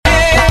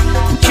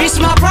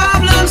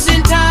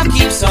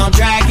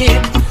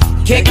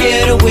Can't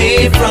get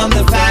away from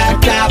the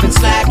fact I've been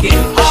slacking.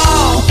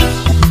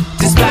 Oh,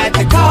 despite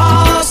the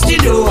cost, you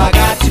know I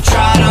got to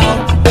try it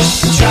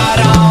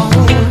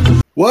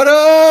on. What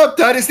up,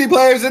 Dynasty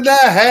players in the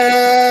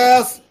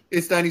house?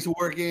 It's Dynasty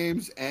War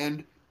Games,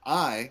 and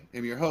I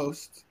am your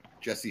host,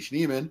 Jesse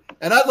Schneeman,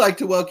 and I'd like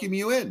to welcome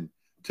you in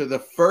to the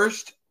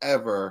first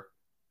ever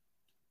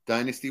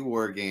Dynasty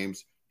War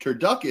Games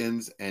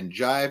Turduckens and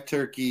Jive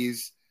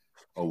Turkeys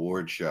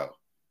award show.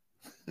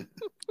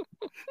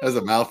 That's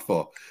a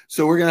mouthful.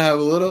 So we're gonna have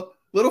a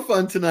little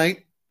fun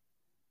tonight.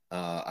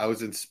 I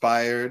was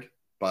inspired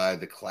by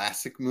the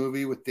classic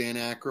movie with Dan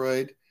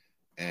Aykroyd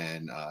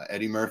and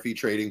Eddie Murphy,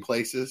 Trading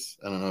Places.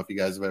 I don't know if you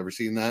guys have ever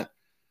seen that.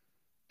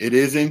 It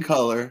is in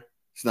color.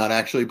 It's not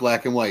actually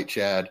black and white,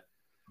 Chad.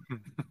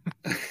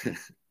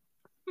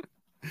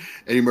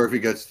 Eddie Murphy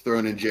gets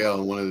thrown in jail,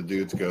 and one of the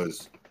dudes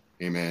goes,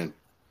 "Hey, man,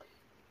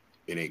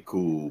 it ain't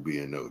cool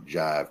being no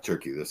jive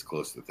turkey this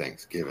close to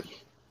Thanksgiving."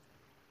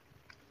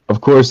 Of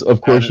course,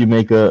 you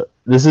make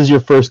this is your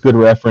first good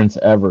reference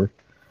ever.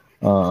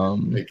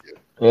 Thank you.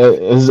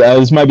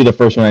 This might be the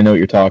first one I know what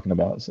you're talking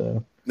about.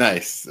 So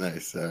Nice. All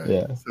right.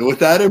 Yeah. So with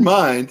that in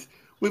mind,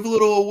 we have a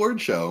little award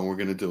show, and we're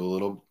going to do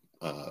a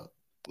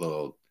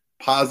little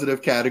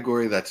positive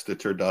category. That's the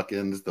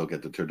turduckens. They'll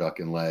get the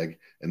turducken leg,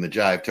 and the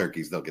jive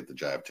turkeys, they'll get the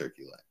jive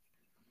turkey leg.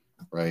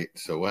 Right.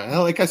 So,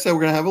 like I said,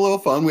 we're going to have a little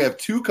fun. We have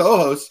two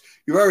co-hosts.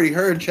 You already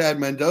heard Chad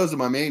Mendoza,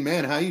 my main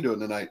man. How you doing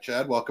tonight,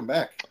 Chad? Welcome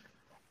back.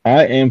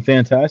 I am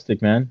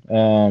fantastic, man.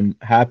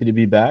 Happy to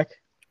be back.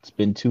 It's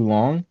been too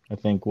long. I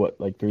think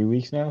like 3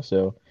 weeks now.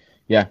 So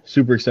yeah,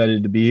 super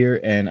excited to be here,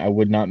 and I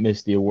would not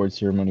miss the award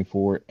ceremony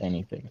for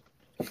anything.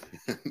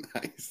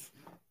 Nice.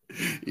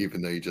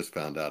 Even though you just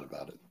found out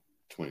about it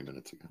 20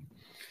 minutes ago.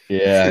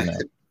 Yeah, I know.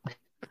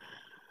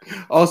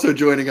 Also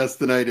joining us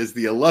tonight is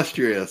the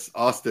illustrious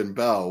Austin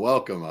Bell.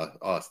 Welcome,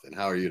 Austin.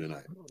 How are you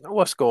tonight?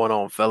 What's going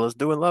on, fellas?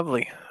 Doing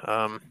lovely.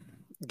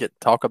 Get to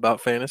talk about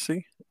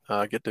fantasy.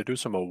 Get to do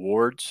some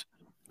awards.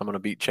 I'm going to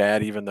beat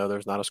Chad, even though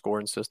there's not a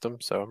scoring system,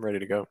 so I'm ready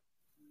to go.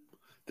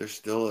 There's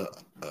still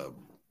a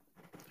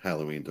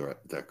Halloween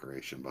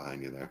decoration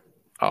behind you there.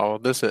 Oh,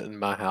 this isn't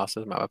my house.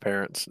 This is my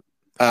parents'.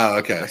 Oh,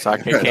 okay. So I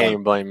can't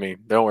even blame me.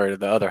 Don't worry.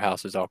 The other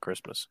house is all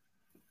Christmas.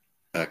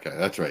 Okay,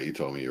 that's right. You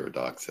told me you were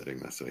dog sitting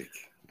this week.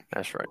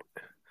 That's right.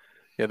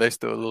 Yeah, they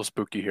still a little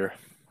spooky here.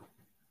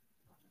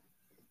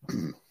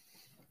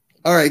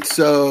 All right,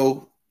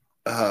 so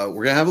we're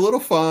going to have a little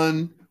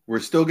fun. We're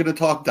still going to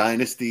talk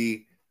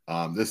Dynasty.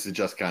 This is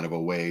just kind of a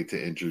way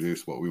to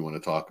introduce what we want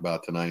to talk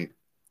about tonight,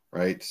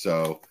 right?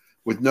 So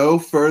with no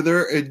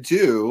further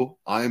ado,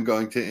 I am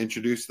going to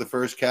introduce the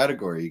first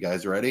category. You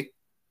guys ready?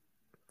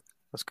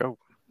 Let's go.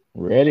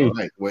 Ready. All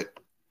right.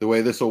 The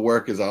way this will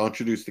work is I'll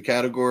introduce the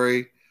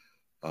category.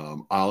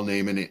 I'll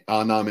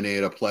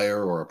nominate a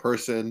player or a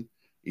person.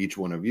 Each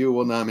one of you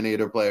will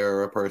nominate a player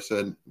or a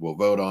person. We'll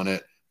vote on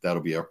it.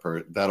 That'll be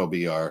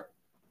our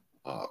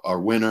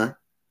winner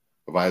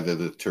of either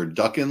the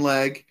turducken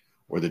leg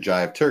or the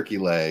jive turkey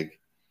leg.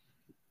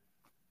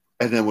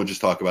 And then we'll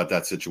just talk about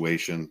that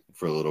situation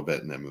for a little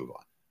bit and then move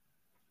on.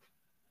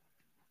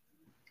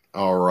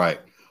 All right.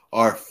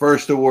 Our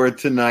first award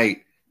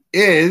tonight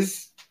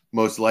is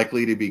most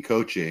likely to be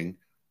coaching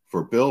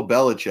for Bill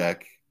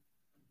Belichick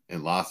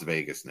in Las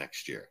Vegas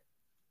next year.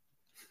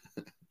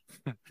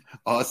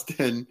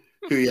 Austin,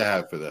 who you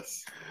have for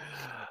this?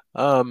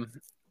 I'm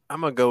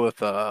going to go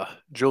with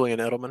Julian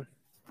Edelman.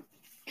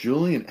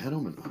 Julian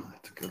Edelman. Oh,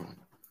 that's a good one.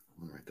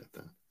 I'm going to write that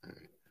down. All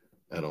right.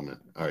 Edelman.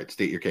 All right.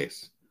 State your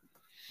case.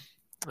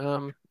 I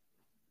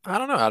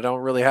don't know. I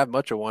don't really have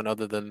much of one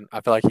other than I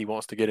feel like he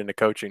wants to get into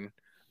coaching.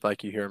 I feel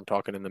like you hear him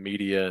talking in the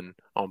media and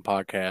on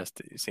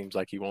podcast. It seems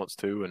like he wants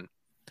to, and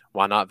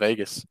why not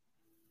Vegas?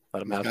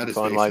 Let him have some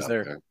fun lies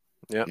there.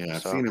 Yeah,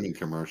 I've seen him in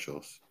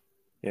commercials.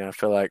 Yeah, I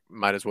feel like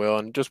might as well.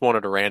 And just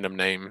wanted a random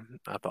name.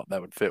 I thought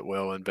that would fit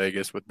well in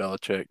Vegas with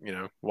Belichick.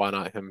 Why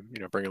not him,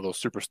 bring a little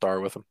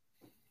superstar with him?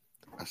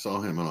 I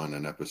saw him on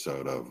an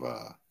episode of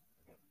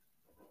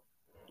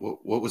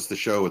what was the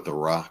show with The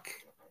Rock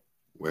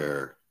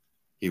where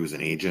he was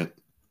an agent?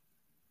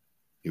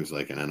 He was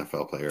like an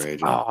NFL player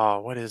agent. Oh,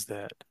 what is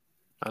that?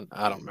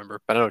 I don't remember,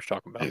 but I know what you're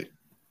talking about.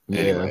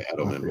 Anyway,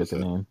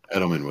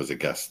 Edelman was a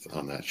guest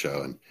on that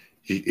show, and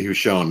he was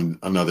showing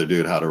another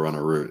dude how to run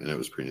a route, and it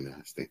was pretty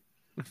nasty.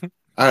 All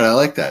right, I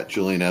like that.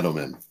 Julian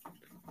Edelman,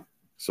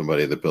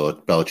 somebody that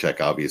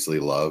Belichick obviously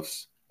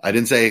loves. I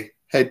didn't say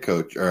head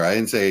coach, or I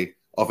didn't say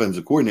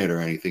offensive coordinator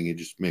or anything. He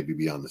just maybe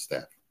be on the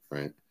staff,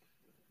 right?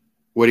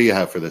 What do you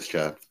have for this,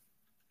 Chad?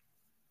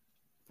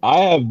 I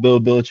have Bill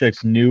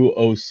Belichick's new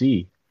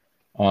OC,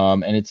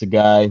 and it's a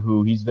guy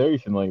who he's very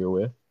familiar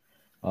with.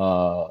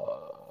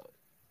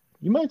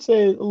 You might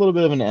say a little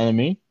bit of an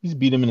enemy. He's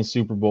beat him in a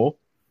Super Bowl,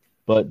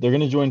 but they're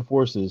going to join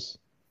forces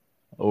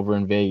over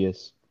in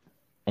Vegas,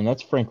 and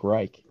that's Frank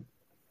Reich.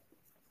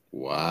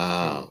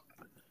 Wow.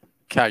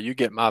 Cal, you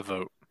get my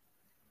vote.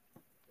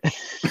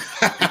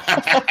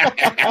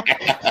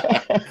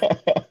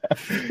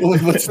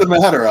 What's the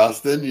matter,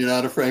 Austin? You're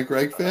not a Frank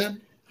Reich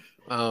fan?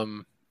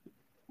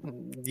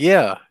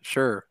 Yeah,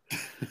 sure.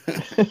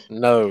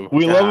 No.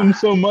 We love God. him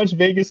so much,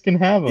 Vegas can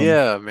have him.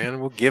 Yeah, man,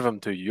 we'll give him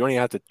to you. You don't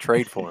even have to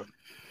trade for him.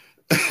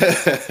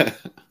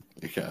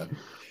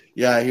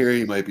 Yeah, I hear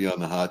he might be on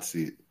the hot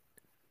seat.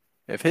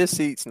 If his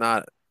seat's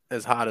not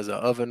as hot as an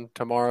oven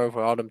tomorrow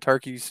for all them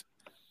turkeys,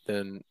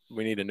 then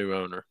we need a new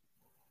owner.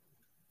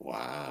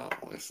 Wow,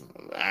 listen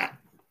to that.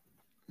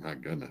 My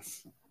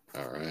goodness.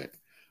 All right.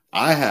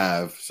 I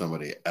have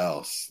somebody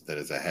else that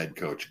is a head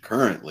coach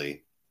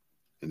currently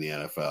in the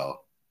NFL,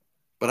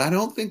 but I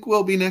don't think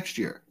will be next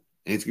year.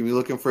 And he's going to be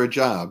looking for a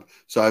job.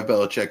 So I have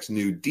Belichick's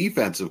new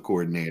defensive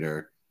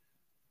coordinator,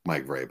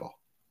 Mike Vrabel.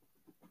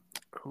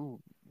 Ooh.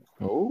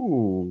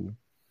 Oh,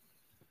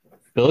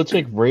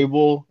 Belichick,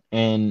 Vrabel,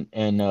 and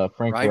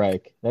Frank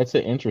Reich. That's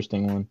an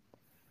interesting one.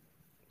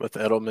 With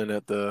Edelman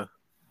at the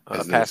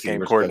As the pass game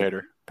receivers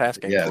coordinator. Pass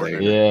game Yeah,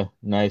 coordinator. Yeah,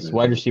 nice. Yeah.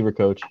 Wide receiver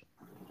coach.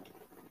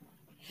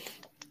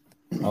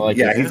 I like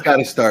Yeah, it. he's got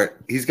to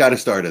start. He's got to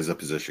start as a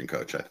position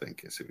coach, I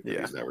think.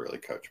 He's never really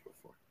coached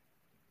before.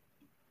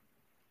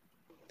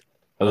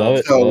 I love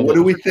it. So, love what it.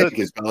 do we think?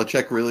 Is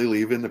Belichick really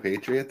leaving the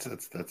Patriots?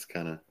 That's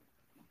kind of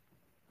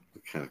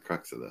the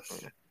crux of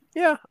this.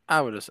 Yeah,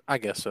 I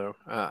guess so.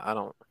 I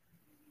don't.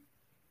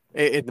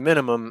 At the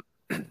minimum,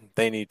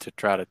 they need to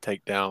try to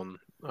take down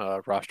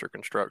roster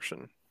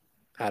construction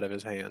out of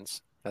his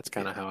hands. That's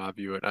kind of how I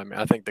view it. I mean,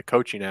 I think the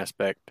coaching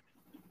aspect,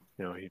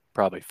 he's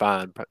probably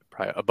fine,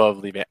 probably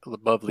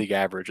above league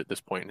average at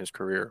this point in his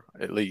career,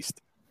 at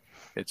least.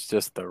 It's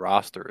just the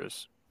roster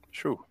is,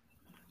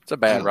 it's a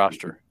bad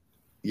roster.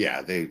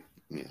 Yeah,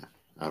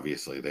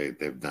 obviously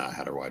they've not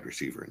had a wide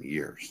receiver in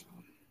years.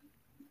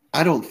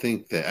 I don't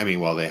think that. I mean,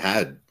 well, they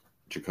had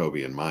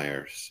Jacoby and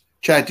Myers.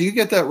 Chad, do you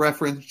get that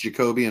reference,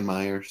 Jacoby and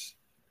Myers?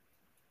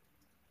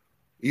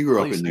 You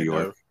grew up in New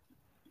York.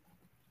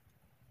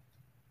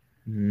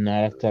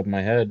 Not off the top of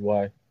my head.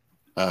 Why?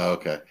 Oh,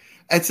 okay.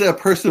 It's a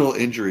personal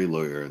injury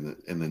lawyer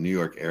in the New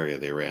York area.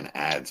 They ran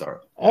ads.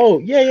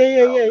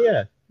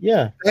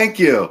 Yeah. Thank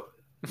you.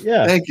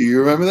 Yeah. Thank you. You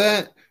remember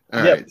that?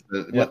 All Yep. right.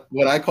 So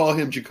what I call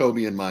him,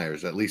 Jacoby and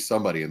Myers. At least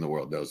somebody in the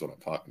world knows what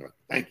I'm talking about.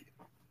 Thank you.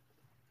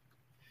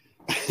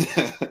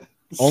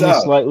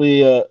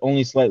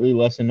 Only slightly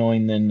less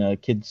annoying than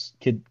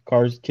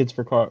Cars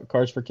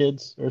for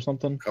Kids or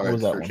something.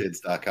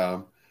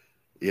 Cardsforkids.com.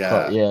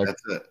 Yeah, yeah.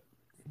 That's it.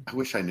 I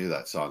wish I knew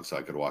that song so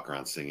I could walk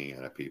around singing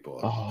it at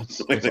people. Oh,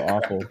 it's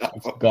awful.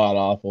 It's god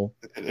awful.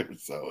 It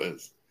so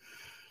is.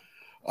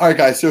 All right,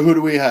 guys. So who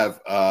do we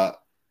have?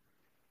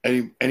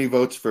 Any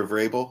votes for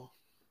Vrabel?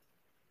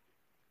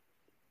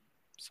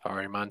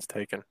 Sorry, mine's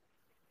taken.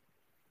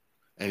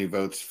 Any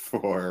votes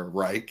for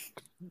Reich?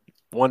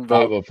 One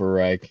vote. I vote for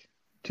Reich.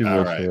 Two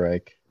votes for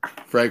Reich.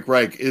 Frank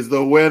Reich is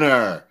the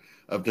winner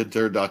of the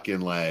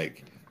Turducken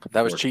leg.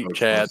 That was cheap,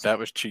 Chad. That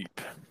was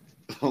cheap.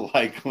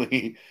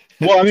 Likely.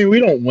 Well, I mean, we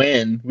don't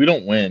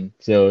win,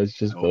 so it's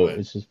just vote.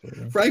 It's just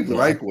voting. Frank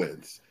Reich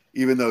wins,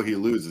 even though he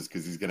loses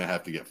because he's going to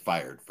have to get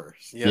fired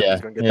first. Yeah.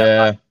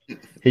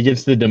 He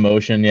gets the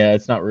demotion. Yeah,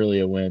 it's not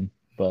really a win,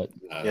 but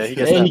he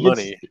gets that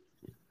money.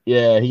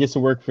 He gets to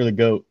work for the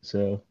GOAT.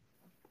 So,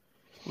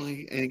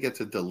 and he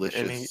gets a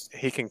delicious. And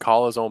he can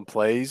call his own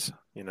plays.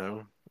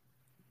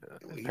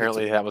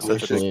 Apparently that was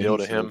such a big deal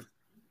to him.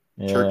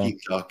 Turkey,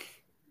 duck,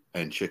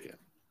 and chicken.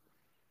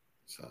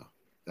 So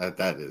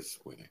that is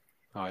winning.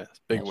 Oh, yeah,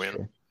 big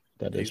win.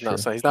 He's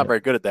not very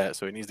good at that,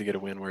 so he needs to get a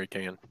win where he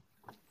can.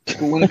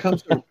 But when it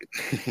comes to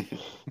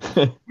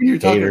when you're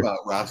talking about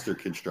roster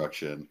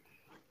construction,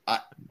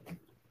 I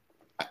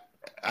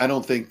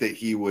don't think that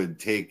he would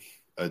take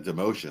a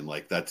demotion.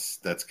 Like that's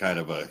kind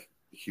of a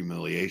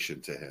humiliation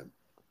to him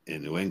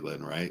in New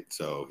England, right?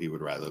 So he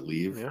would rather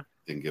leave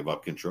than give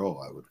up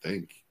control, I would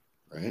think,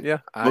 right? Yeah,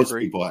 I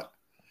agree.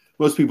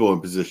 Most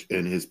people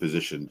in his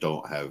position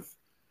don't have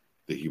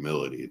the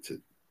humility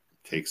to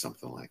take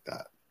something like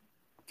that.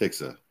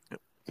 Takes a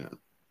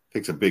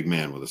big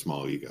man with a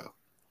small ego.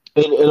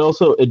 It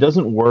also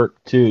doesn't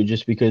work too,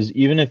 just because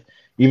even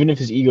if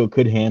his ego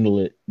could handle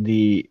it,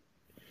 the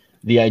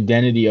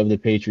identity of the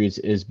Patriots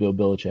is Bill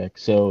Belichick.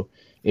 So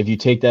if you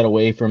take that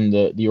away from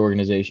the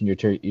organization, you're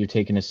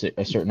taking a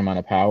certain amount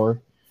of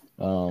power,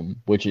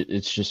 which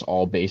it's just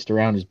all based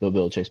around is Bill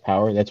Belichick's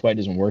power. That's why it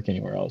doesn't work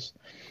anywhere else.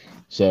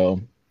 So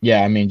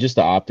yeah, I mean, just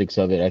the optics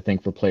of it, I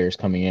think for players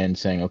coming in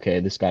saying, okay,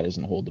 this guy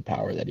doesn't hold the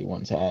power that he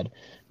once had.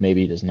 Maybe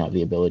he doesn't have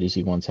the abilities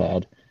he once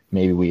had.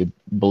 Maybe we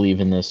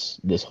believe in this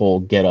whole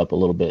get up a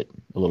little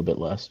bit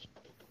less.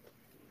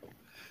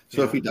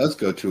 So if he does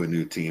go to a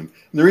new team,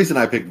 and the reason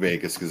I picked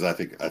Vegas because I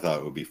thought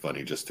it would be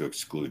funny just to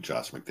exclude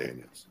Josh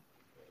McDaniels.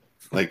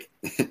 Like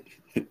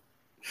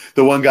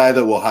the one guy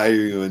that will hire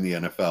you in the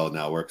NFL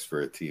now works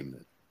for a team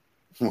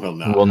that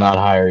will not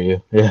hire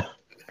you. Yeah.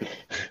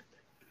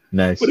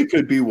 Nice. But it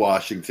could be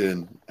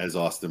Washington, as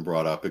Austin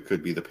brought up. It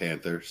could be the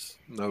Panthers.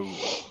 No,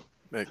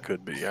 it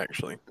could be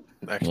actually.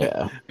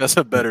 Yeah. That's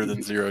a better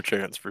than zero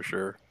chance for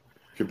sure.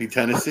 Could be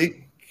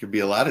Tennessee. Could be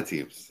a lot of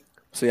teams.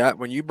 See,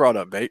 when you brought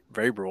up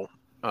Vrabel,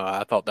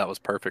 I thought that was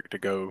perfect to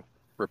go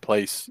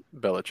replace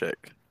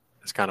Belichick.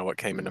 That's kind of what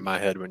came into my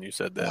head when you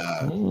said that.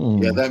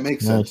 Yeah, that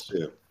makes nice. sense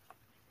too.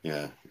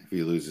 Yeah, if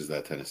he loses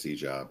that Tennessee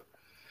job.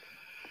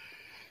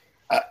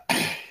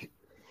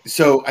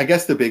 So I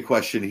guess the big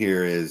question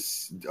here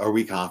is, are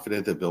we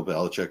confident that Bill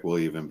Belichick will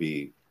even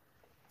be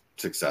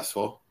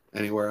successful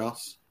anywhere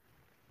else?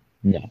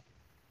 No.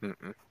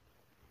 Mm-mm.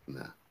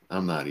 No,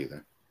 I'm not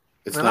either.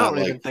 It's And I not don't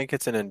like even think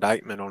it's an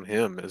indictment on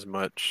him as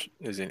much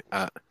as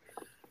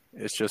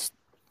it's just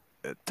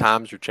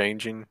times are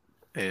changing,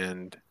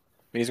 and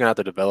he's gonna have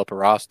to develop a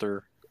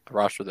roster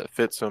that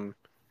fits him.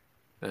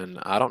 And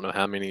I don't know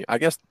how many. I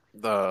guess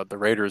the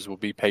Raiders will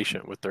be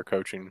patient with their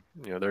coaching.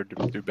 You know, they're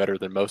do better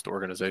than most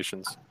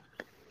organizations.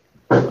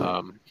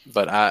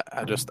 But I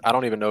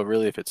don't even know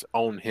really if it's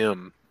on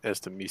him as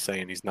to me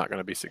saying he's not going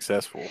to be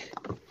successful.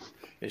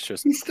 It's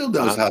just he still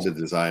knows how times. to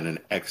design an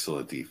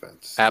excellent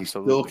defense.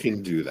 Absolutely. He still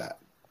can do that.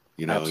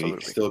 You know,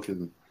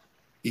 Absolutely.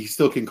 he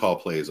still can call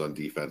plays on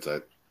defense.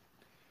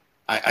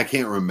 I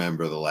can't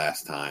remember the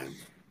last time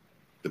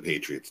the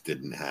Patriots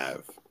didn't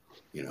have,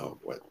 you know,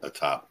 a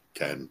top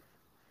 10,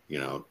 you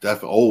know,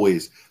 definitely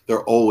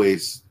they're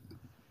always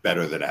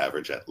better than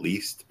average at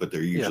least, but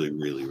they're usually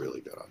really,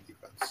 really good on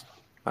defense.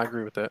 I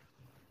agree with that.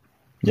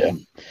 Yeah.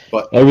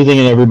 But Everything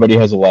and everybody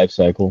has a life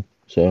cycle,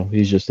 so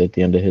he's just at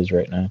the end of his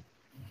right now.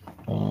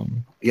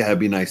 yeah, it'd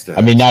be nice to.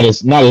 I mean, not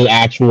his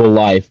actual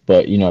life,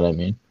 but you know what I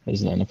mean.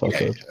 As an NFL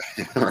coach.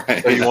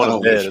 Right. So you want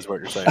him dead, is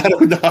what you're saying. I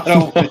don't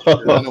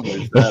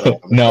wish that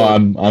on. No,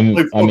 I'm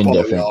Football,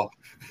 indifferent. y'all.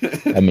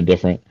 I'm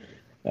indifferent.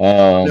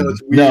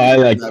 It's weird No, I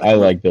hearing that I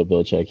from- like Bill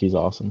Belichick. He's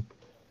awesome.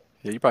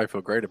 Yeah, you probably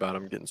feel great about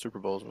him getting Super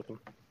Bowls with him.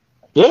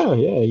 Yeah,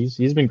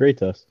 he's been great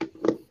to us.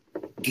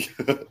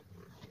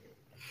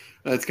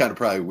 It's kind of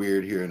probably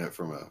weird hearing it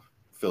from a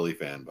Philly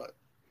fan, but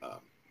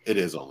it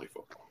is only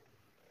football.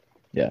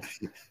 Yeah.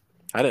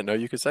 I didn't know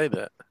you could say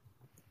that.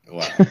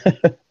 Wow.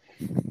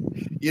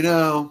 You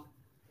know,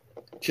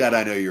 Chad,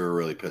 I know you were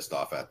really pissed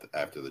off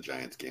after the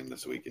Giants game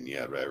this week, and you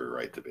had every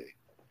right to be.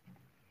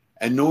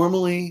 And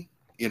normally,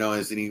 you know,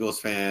 as an Eagles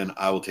fan,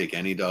 I will take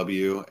any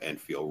W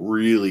and feel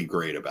really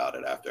great about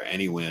it after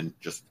any win.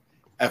 Just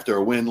after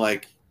a win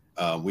like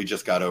we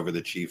just got over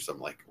the Chiefs, I'm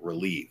like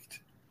relieved,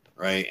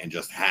 right? And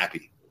just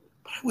happy.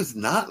 But I was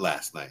not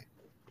last night.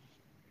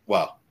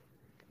 Well,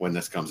 when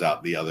this comes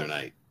out the other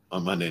night,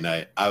 on Monday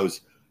night, I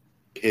was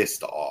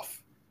pissed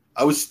off.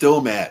 I was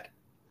still mad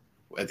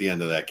at the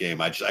end of that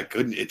game. I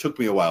couldn't. It took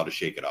me a while to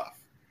shake it off.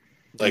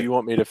 Do you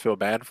want me to feel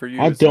bad for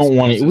you? I don't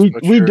want it.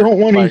 We don't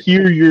want to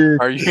hear your.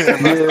 Are you?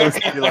 Am I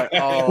supposed to be like,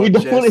 oh, we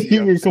don't want to Jesse,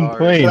 hear your I'm sorry.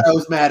 complaint. But I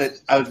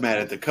was mad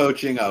at the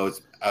coaching. I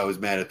was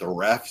mad at the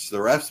refs. The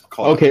refs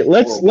called. Okay,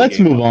 let's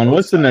move on.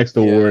 What's the next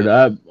award?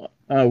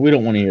 We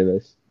don't want to hear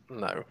this.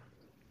 No,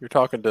 you're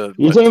talking to.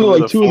 You're talking to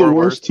like two of the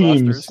worst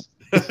teams.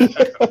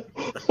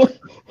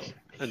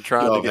 And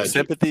trying to get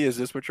sympathy. Is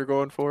this what you're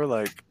going for?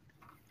 Like,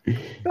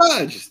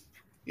 just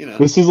you know,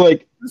 this is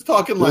like just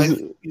talking like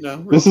you know.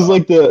 This is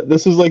like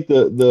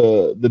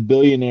the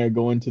billionaire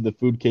going to the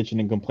food kitchen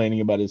and complaining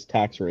about his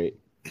tax rate.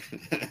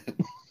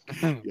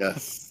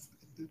 Yes.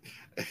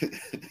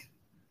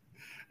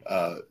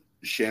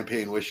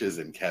 Champagne wishes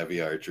and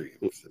caviar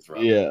dreams.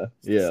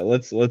 Yeah.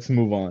 Let's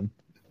move on.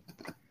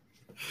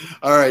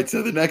 All right.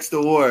 So the next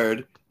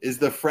award is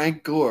the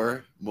Frank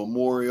Gore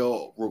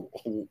Memorial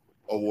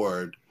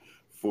Award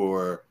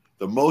for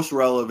the most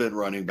relevant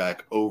running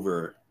back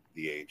over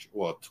the age,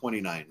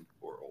 29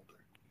 or older.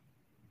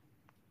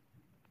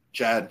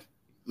 Chad,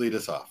 lead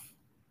us off.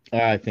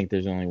 I think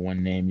there's only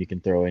one name you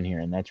can throw in here,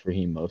 and that's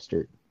Raheem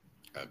Mostert.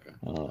 Okay.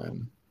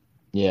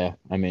 Yeah,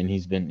 I mean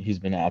he's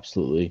been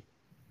absolutely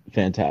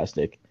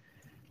fantastic.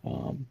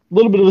 A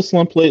little bit of a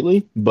slump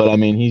lately, but I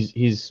mean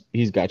he's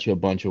got you a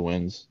bunch of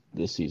wins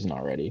this season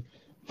already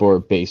for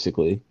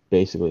basically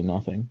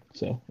nothing.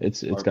 So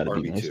it's got to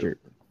be Mostert.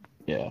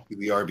 Yeah,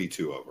 the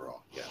RB2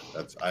 overall. Yeah,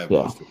 I have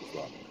Mostert as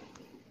well.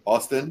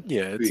 Austin?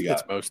 Yeah,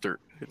 it's Mostert.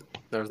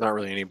 There's not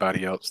really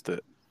anybody else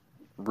that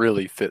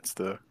really fits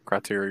the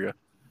criteria.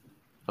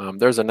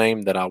 There's a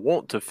name that I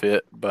want to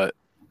fit, but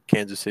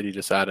Kansas City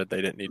decided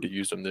they didn't need to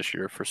use him this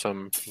year for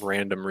some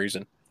random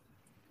reason.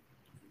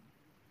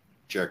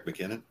 Jerick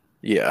McKinnon?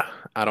 Yeah,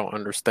 I don't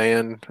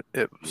understand.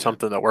 It was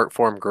something that worked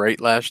for him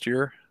great last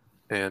year,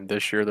 and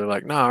this year they're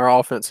like, "No, our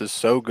offense is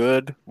so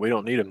good, we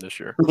don't need him this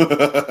year."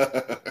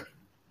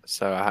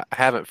 So I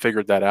haven't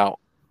figured that out.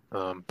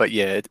 But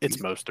yeah, it's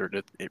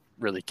Mostert. It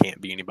really can't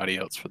be anybody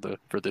else for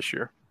this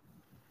year.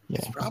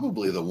 He's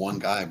probably the one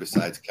guy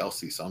besides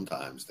Kelsey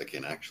sometimes that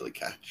can actually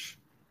catch.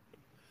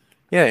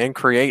 Yeah, and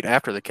create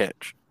after the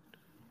catch.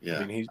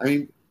 Yeah,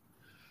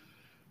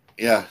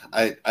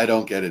 I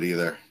don't get it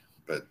either.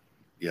 But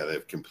yeah,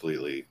 they've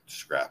completely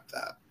scrapped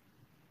that.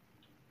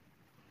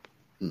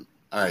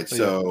 All right,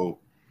 so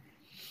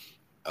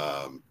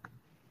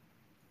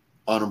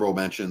honorable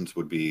mentions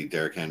would be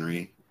Derrick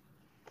Henry.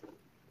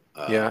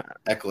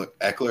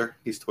 Eckler,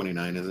 he's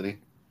 29, isn't he?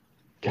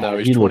 No,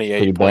 he's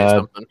 28 point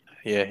something.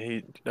 Yeah,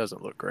 he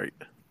doesn't look great.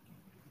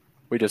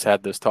 We just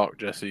had this talk,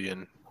 Jesse,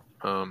 and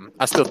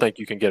I still think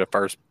you can get a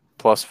first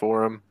plus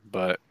for him,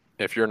 but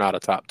if you're not a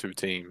top 2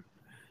 team,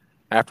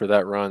 after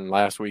that run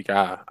last week,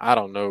 I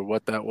don't know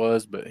what that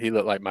was, but he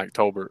looked like Mike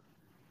Tolbert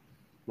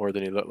more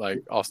than he looked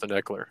like Austin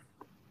Eckler.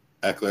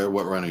 Eckler,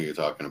 what run are you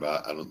talking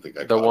about? I don't think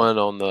I The caught one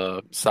on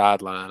the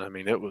sideline. I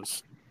mean, it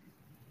was.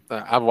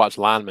 I've watched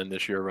linemen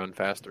this year run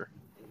faster.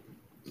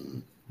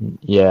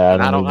 Yeah,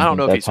 And I don't even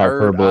know think if he's that's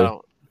hurt. hyperbole.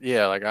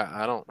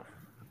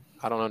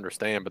 I don't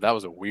understand. But that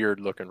was a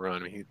weird looking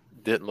run. I mean, he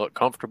didn't look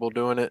comfortable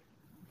doing it.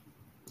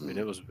 I mean,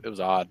 it was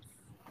odd.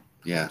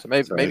 Yeah. So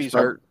maybe he's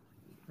hurt.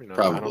 You know, I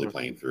don't Probably know.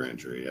 playing through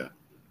injury. Yeah,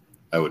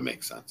 that would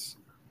make sense.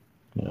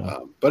 Yeah.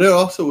 But it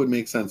also would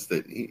make sense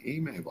that he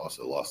may have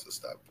also lost a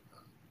step.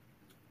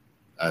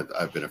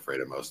 I've been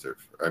afraid of Mostert.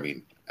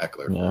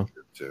 Eckler for a year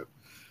too.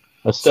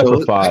 A step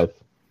or 5.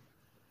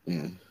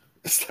 Yeah,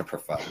 a step for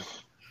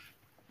 5.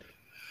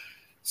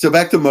 So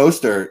back to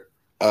Mostert.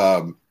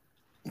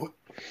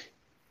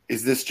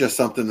 Is this just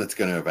something that's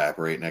going to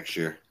evaporate next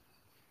year?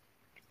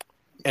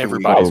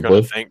 Everybody's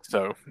going to think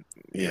so.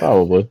 Yeah,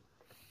 probably.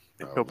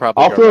 He'll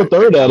probably. I'll throw a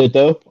third at it,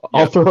 though. Yep.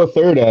 I'll throw a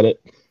third at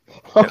it.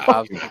 You're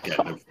not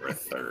getting him for a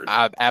third.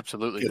 I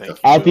absolutely think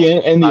at the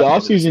end in the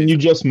off season, you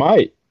just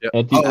might.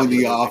 Yep. In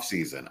the off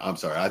season. I'm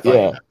sorry. I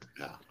thought.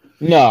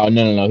 Yeah.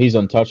 No. He's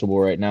untouchable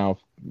right now.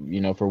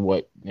 For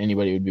what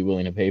anybody would be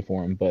willing to pay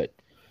for him. But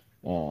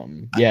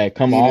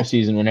come off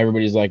season when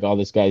everybody's like, "Oh,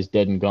 this guy's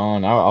dead and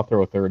gone," I'll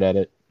throw a third at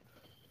it.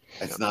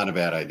 It's not a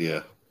bad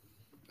idea.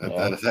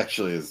 That is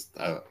actually is.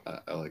 I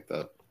like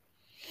that.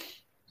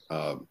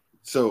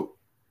 So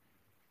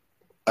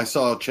I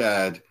saw,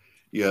 Chad,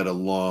 you had a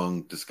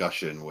long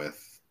discussion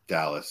with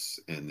Dallas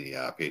in the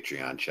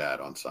Patreon chat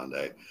on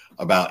Sunday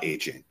about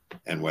Achane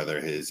and whether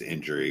his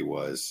injury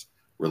was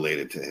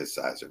related to his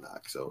size or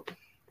not. So can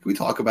we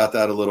talk about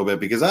that a little bit?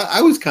 Because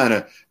I was kind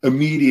of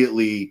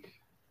immediately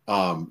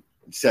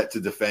set to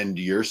defend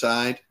your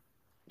side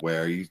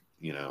where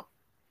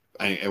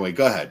anyway,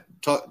 go ahead.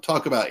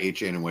 Talk about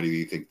Achane and what do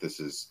you think this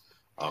is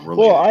related?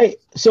 Well,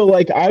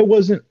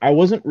 I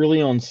wasn't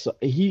really on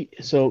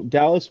so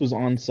Dallas was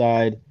on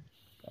side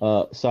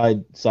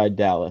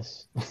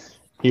Dallas.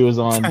 He was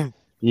on,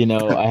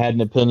 I had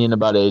an opinion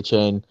about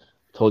Achane,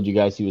 told you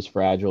guys he was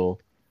fragile,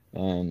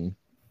 and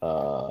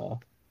are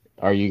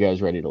you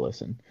guys ready to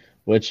listen?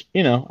 Which,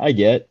 I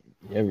get.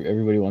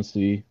 Everybody wants to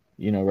be,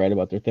 right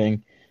about their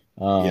thing.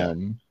 I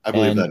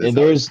believe that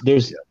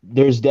is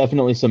there's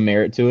definitely some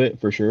merit to it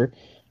for sure.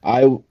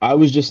 I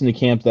was just in the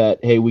camp that,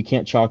 hey, we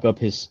can't chalk up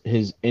his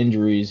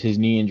injuries, his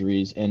knee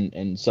injuries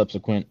and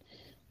subsequent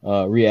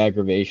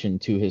re-aggravation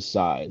to his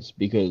size,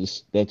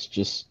 because there's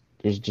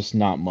just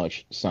not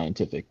much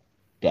scientific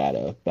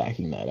data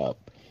backing that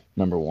up.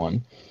 Number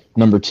one.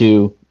 Number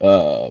two,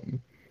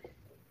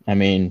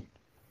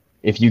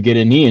 if you get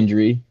a knee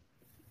injury,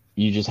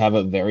 you just have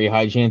a very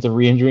high chance of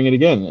re-injuring it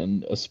again,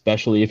 and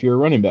especially if you're a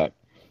running back.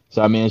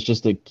 So it's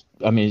just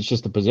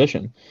a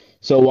position.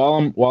 So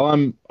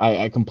while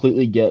I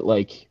completely get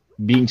like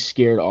being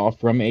scared off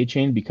from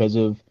Achane because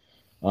of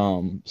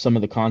some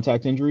of the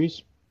contact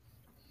injuries.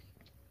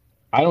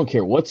 I don't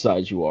care what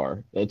size you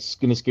are. That's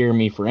going to scare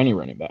me for any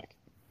running back.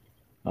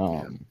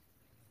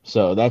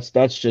 So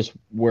that's just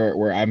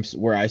where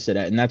I sit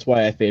at, and that's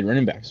why I fade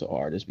running back so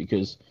hard, is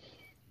because,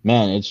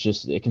 man,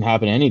 it can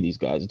happen to any of these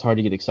guys. It's hard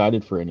to get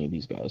excited for any of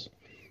these guys.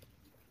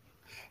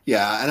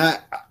 Yeah, and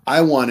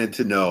I wanted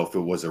to know if it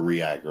was a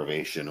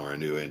re-aggravation or a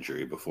new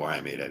injury before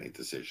I made any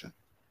decision,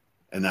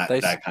 and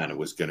that kind of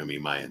was going to be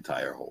my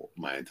entire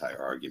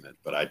argument.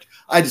 But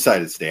I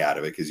decided to stay out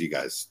of it because you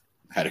guys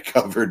had it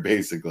covered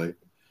basically.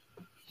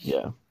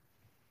 Yeah.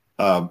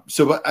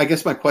 But I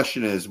guess my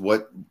question is,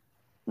 what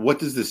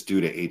does this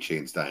do to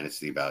Achane's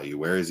dynasty value?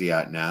 Where is he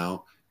at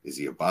now? Is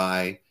he a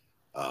buy?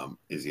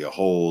 Is he a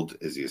hold?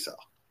 Is he a sell?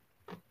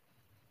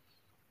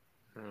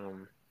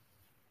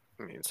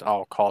 It's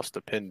all cost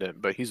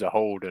dependent, but he's a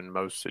hold in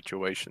most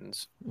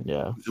situations.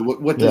 Yeah. So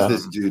what does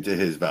this do to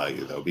his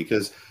value, though?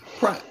 Because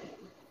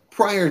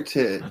prior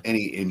to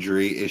any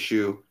injury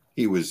issue,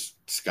 he was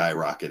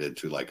skyrocketed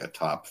to like a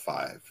top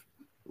 5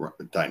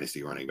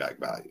 dynasty running back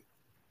value.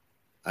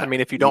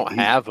 If you don't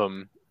have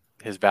him,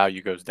 his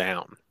value goes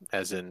down,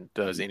 as in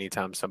does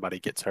anytime somebody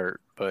gets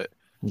hurt. But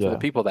for the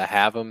people that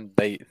have him,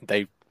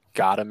 they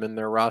got him in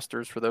their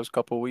rosters for those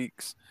couple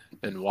weeks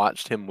and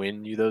watched him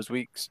win you those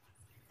weeks.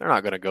 They're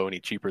not going to go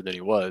any cheaper than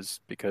he was,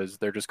 because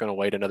they're just going to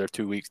wait another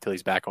 2 weeks till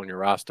he's back on your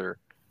roster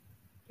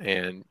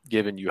and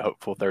giving you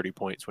hopeful 30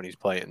 points when he's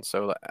playing.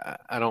 So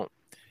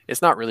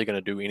it's not really going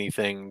to do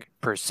anything.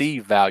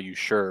 Perceived value,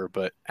 sure,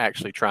 but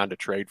actually trying to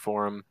trade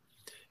for him,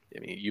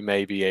 you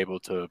may be able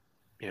to,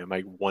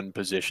 make one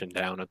position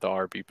down at the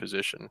RB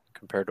position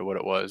compared to what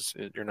it was.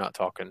 You're not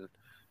talking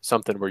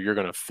something where you're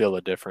going to feel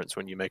a difference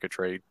when you make a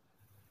trade.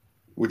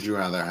 Would you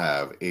rather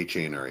have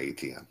Achane or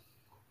ATN?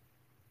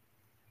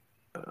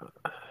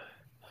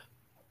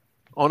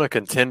 On a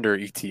contender,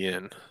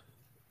 ETN,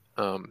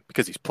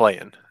 because he's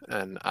playing,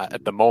 and I,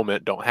 at the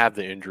moment, don't have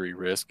the injury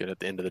risk. And at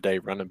the end of the day,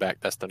 running back,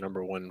 that's the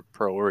number one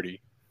priority.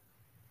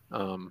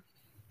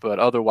 But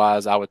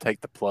otherwise, I would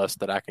take the plus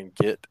that I can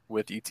get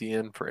with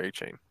ETN for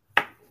Achane.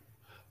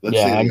 I'm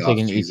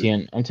taking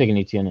ETN. I'm taking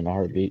ETN in a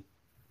heartbeat.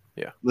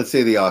 Yeah. let's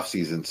say the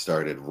offseason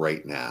started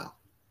right now,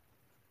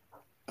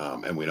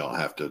 and we don't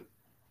have to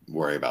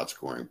worry about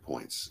scoring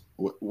points.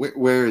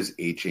 Where is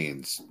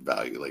A-Chain's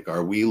value? Like,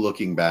 are we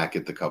looking back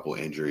at the couple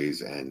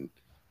injuries and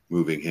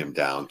moving him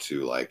down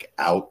to like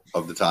out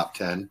of the top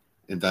 10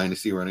 in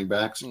Dynasty running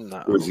backs?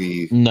 No. Or is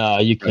he No,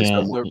 you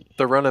can't.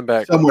 The running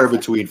back somewhere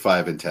between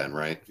 5 and 10,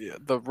 right? Yeah,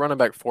 the running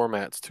back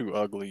format's too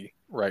ugly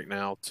right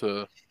now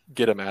to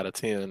get him out of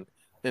 10.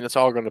 And it's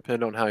all going to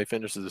depend on how he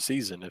finishes the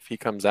season. If he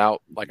comes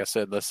out, like I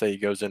said, let's say he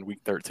goes in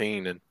week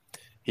 13 and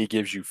he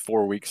gives you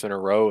 4 weeks in a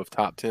row of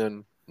top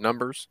 10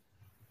 numbers,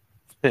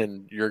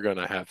 then you're going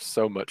to have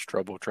so much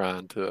trouble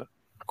trying to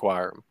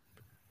acquire him.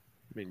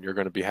 I mean, you're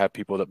going to have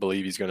people that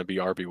believe he's going to be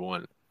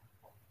RB1.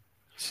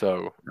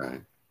 So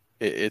Right.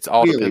 It's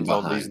all Clearly depends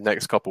on these behind.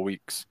 next couple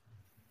weeks.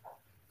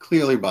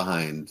 Clearly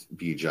behind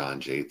B. John,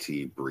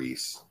 JT,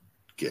 Brees,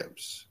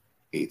 Gibbs,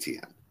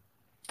 ATM.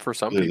 For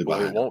some Clearly people, it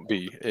behind won't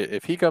be.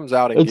 If he comes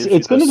out and It's gives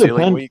you going to those ceiling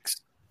depend.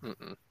 weeks,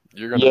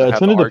 you're going to Yeah, it's have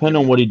going to to argue depend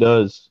on him. what he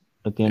does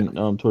at the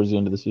end, towards the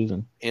end of the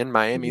season. In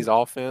Miami's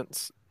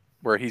offense,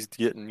 where he's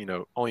getting,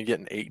 only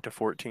getting 8 to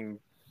 14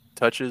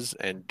 touches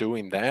and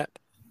doing that,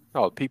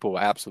 people will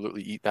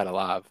absolutely eat that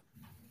alive.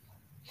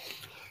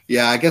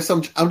 Yeah, I guess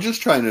I'm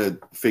just trying to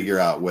figure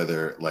out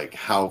whether like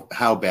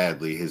how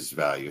badly his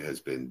value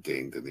has been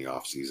dinged in the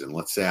offseason.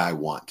 Let's say I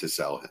want to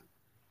sell him.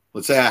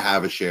 Let's say I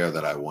have a share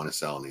that I want to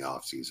sell in the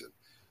offseason.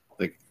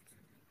 Like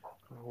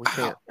We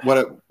can't.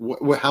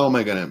 How am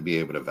I going to be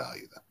able to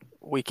value that?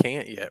 We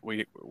can't yet.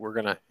 We're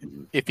gonna.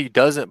 If he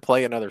doesn't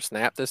play another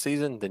snap this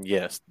season, then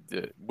yes,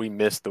 we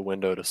missed the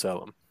window to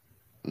sell him.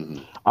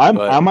 Mm-hmm.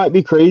 I might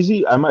be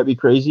crazy.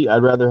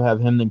 I'd rather have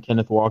him than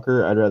Kenneth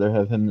Walker. I'd rather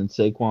have him than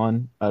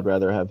Saquon. I'd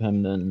rather have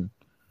him than,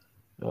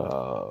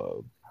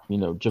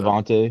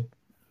 Javante.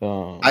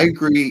 I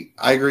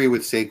agree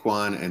with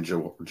Saquon and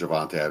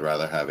Javante. I'd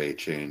rather have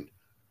A-Chain.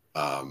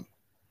 I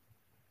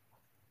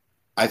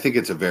think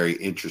it's a very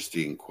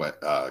interesting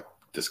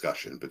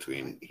discussion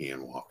between he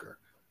and Walker.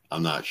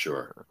 I'm not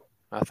sure.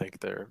 I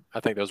think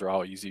those are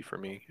all easy for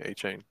me.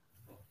 A-Chain.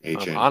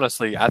 A-Chain.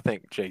 Honestly, I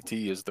think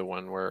JT is the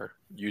one where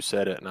you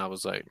said it, and I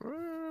was like,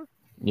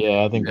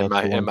 yeah, I think that's the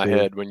one in my too.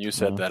 head when you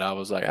said that, I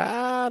was like,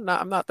 I'm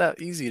not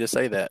that easy to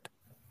say that.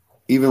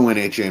 Even when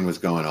A-Chain was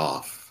going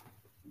off,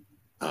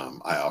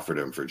 I offered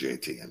him for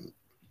JT and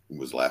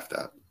was laughed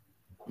at.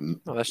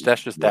 No, that's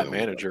just that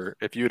manager.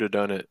 If you'd have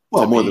done it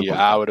to me,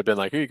 I would have been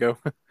like, here you go.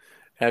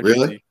 Have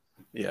really? JT.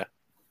 Yeah.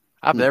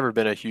 I've never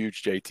been a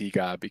huge JT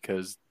guy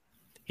because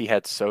he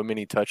had so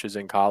many touches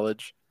in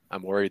college.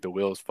 I'm worried the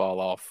wheels fall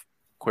off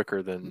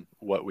quicker than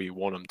what we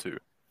want them to.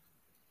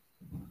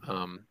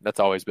 That's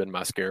always been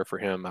my scare for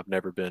him. I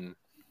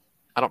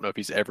don't know if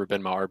he's ever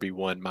been my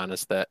RB1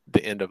 minus the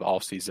end of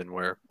off season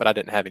but I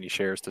didn't have any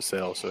shares to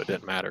sell, so it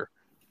didn't matter.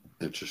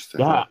 Interesting.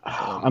 Yeah,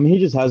 I mean, he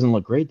just hasn't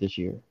looked great this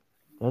year.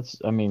 That's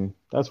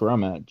where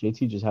I'm at.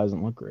 JT just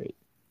hasn't looked great.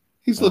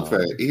 He's looked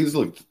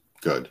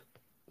good,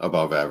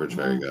 above average,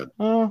 very good.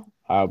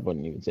 I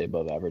wouldn't even say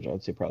above average. I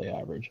would say probably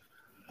average.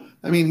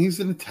 I mean,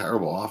 he's in a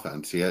terrible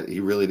offense. He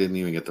really didn't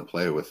even get to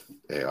play with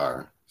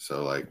AR.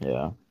 So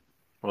yeah.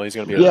 Well, he's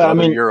going to be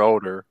another year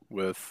older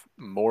with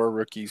more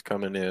rookies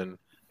coming in.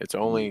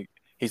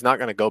 He's not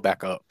going to go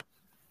back up,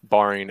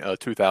 barring a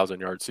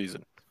 2,000-yard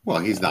season. Well,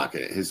 he's not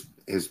going to his.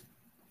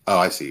 Oh,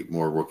 I see.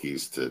 More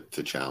rookies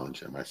to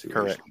challenge him. I see.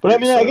 Correct. But I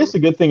mean, I guess the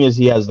good thing is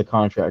he has the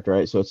contract,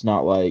 right? So it's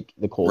not like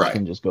the Colts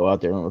can just go out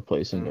there and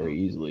replace him very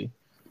easily.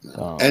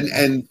 No.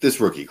 And this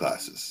rookie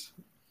classes.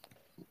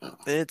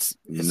 It's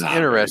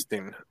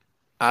interesting. Really.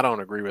 I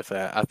don't agree with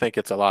that. I think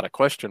it's a lot of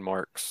question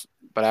marks,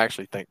 but I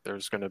actually think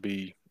there's going to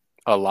be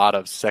a lot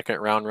of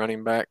second-round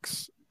running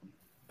backs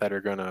that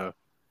are going to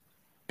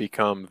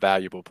become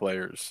valuable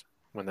players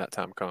when that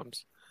time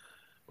comes.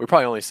 We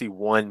probably only see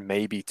one,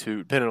 maybe two,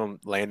 depending on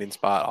landing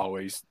spot,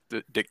 always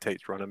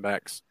dictates running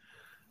backs.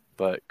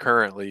 But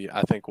currently,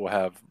 I think we'll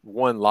have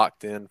one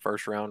locked-in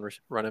first-round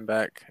running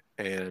back,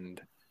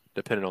 and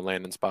depending on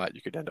landing spot,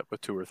 you could end up with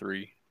 2 or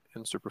 3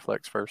 in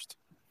Superflex first.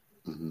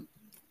 Mm-hmm.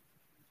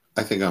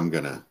 I think I'm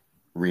going to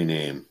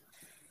rename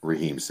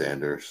Raheem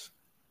Sanders.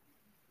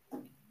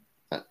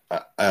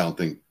 I don't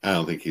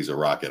think he's a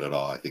rocket at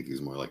all. I think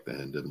he's more like the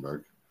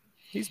Hindenburg.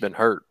 He's been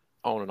hurt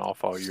on and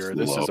off all year.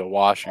 This is a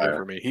wash year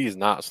for me. He's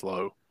not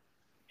slow.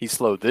 He's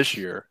slow this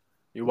year.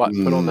 You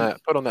put on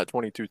that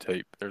 22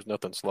 tape. There's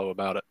nothing slow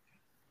about it.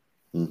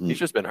 Mm-hmm. He's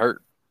just been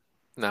hurt.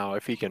 Now,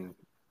 if he can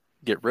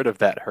get rid of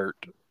that hurt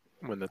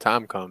when the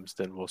time comes,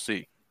 then we'll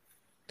see.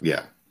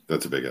 Yeah,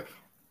 that's a big if.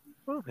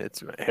 Well,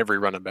 it's every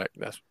running back.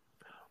 That's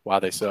why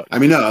they suck. I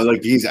mean, no,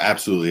 like he's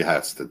absolutely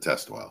has to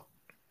test well.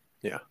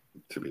 Yeah.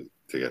 To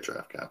get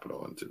draft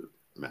capital and to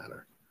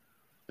matter.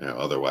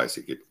 Otherwise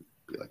he could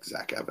be like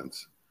Zach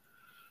Evans.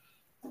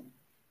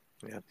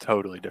 Yeah,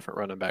 totally different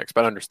running backs,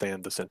 but I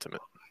understand the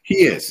sentiment.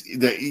 He is.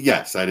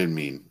 Yes, I didn't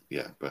mean,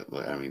 but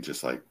I mean,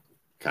 just like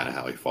kind of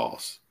how he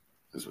falls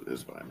is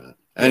what I meant.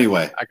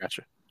 Anyway. I got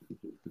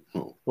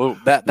you. Well,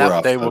 that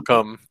day will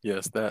come.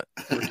 Yes, that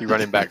rookie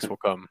running backs will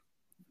come.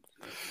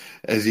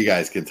 As you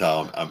guys can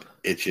tell, I'm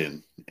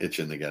itching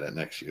itching to get at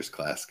next year's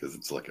class because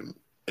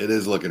it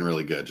is looking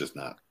really good. Just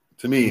not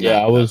to me.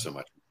 Yeah, not so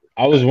much.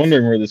 I was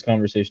wondering where this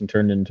conversation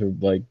turned into,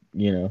 like,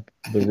 the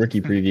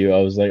rookie preview.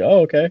 I was like,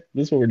 oh, okay,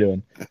 this is what we're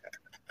doing.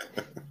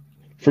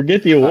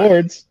 Forget the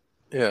awards.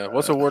 Yeah.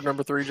 What's award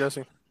number 3,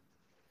 Jesse?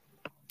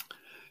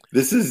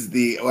 This is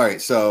all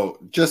right. So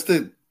just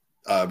to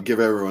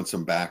give everyone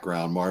some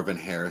background, Marvin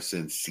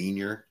Harrison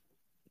Sr.,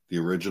 the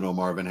original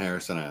Marvin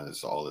Harrison,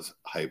 there's all this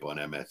hype on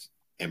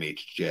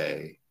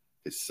MHJ,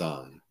 his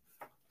son.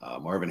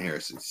 Marvin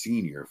Harrison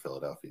Sr.,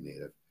 Philadelphia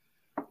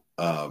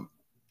native,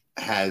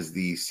 has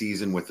the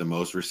season with the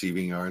most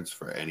receiving yards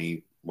for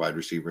any wide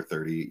receiver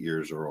 30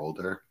 years or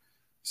older.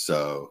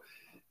 So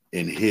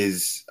in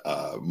his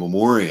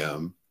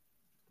memoriam,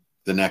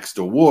 the next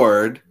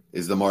award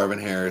is the Marvin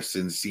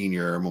Harrison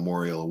Sr.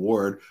 Memorial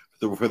Award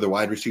for the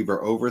wide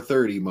receiver over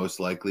 30 most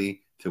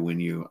likely to win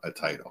you a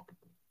title.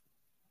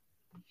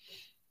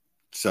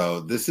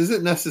 So this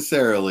isn't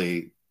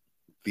necessarily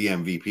the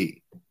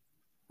MVP,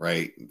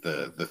 right?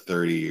 The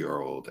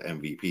 30-year-old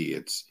MVP.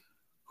 It's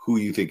who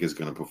you think is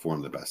going to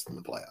perform the best in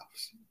the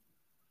playoffs.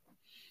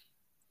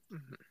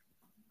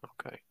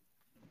 Okay.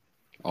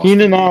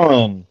 Keenan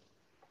Allen.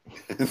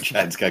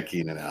 Chad's got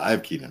Keenan Allen. I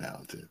have Keenan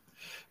Allen too.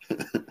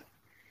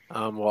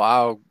 Well,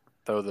 I'll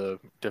throw the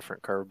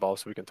different curveball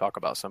so we can talk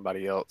about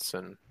somebody else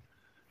and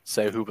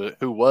say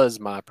who was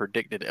my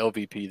predicted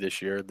LVP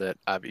this year that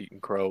I've eaten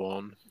crow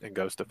on, and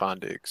go Stephon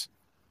Diggs.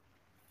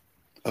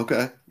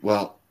 Okay.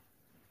 Well,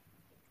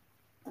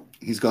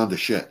 he's gone to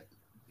shit.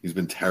 He's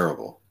been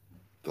terrible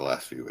the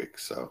last few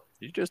weeks. So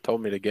You just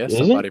told me to guess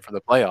Isn't- somebody for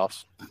the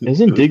playoffs.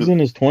 Isn't Diggs in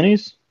his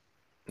 20s?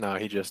 No,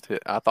 he just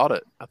hit. I thought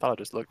I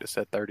just looked. It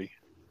said 30.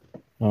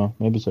 Oh,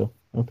 maybe so.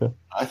 Okay.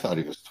 I thought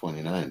he was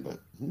 29, but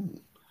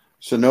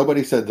so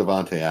nobody said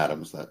Devontae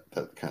Adams. That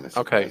kind of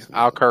Okay, surprised me.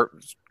 I'll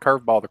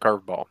curveball the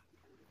curveball.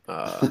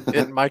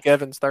 Isn't Mike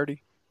Evans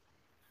 30?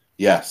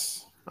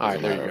 Yes. All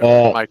right, there you Doesn't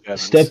go. matter. Mike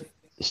Evans.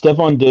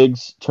 Stephon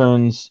Diggs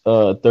turns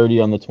 30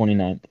 on the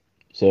 29th,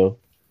 so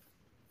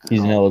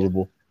he's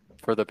ineligible.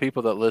 For the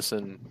people that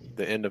listen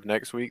the end of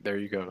next week, there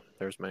you go.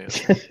 There's man.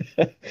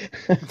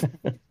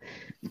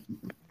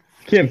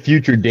 Can't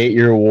future date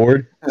your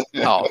award.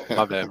 Oh,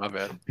 my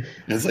bad.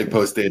 It's like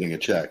post dating a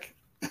check.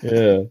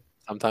 Yeah.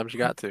 Sometimes you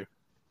got to.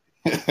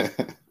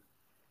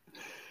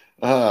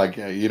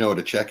 Okay. You know what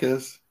a check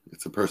is?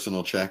 It's a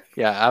personal check.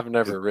 Yeah, I've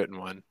never written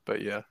one,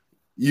 but yeah.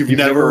 You've You've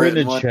never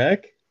written a one?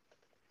 check?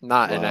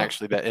 Not in Wow.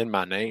 actually that in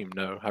my name,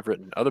 no. I've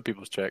written other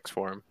people's checks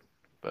for them,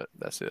 but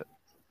that's it.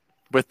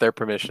 With their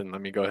permission,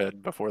 let me go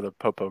ahead before the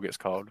popo gets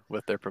called.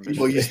 With their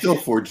permission. Well, you still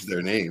forged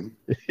their name.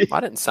 I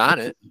didn't sign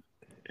it.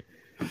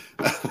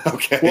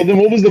 Okay. Well, then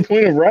what was the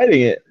point of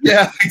writing it?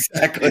 Yeah,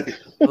 exactly.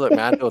 Look,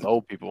 man, I deal with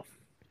old people.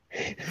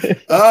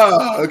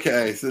 Oh,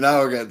 okay. So now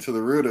we're getting to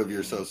the root of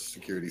your Social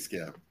Security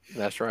scam.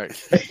 That's right.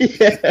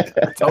 Yeah.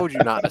 I told you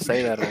not to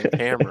say that on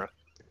camera.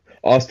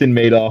 Austin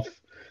Madoff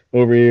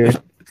over here.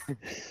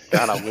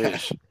 God, I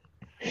wish.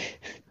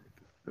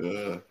 I'd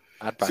probably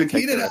So take the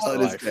Keenan rest of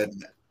Allen has life.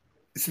 been,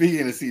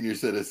 speaking of senior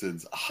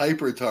citizens,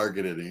 hyper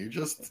targeted, and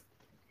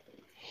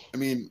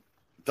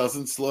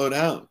doesn't slow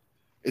down.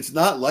 It's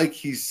not like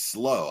he's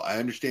slow. I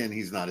understand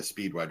he's not a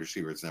speed wide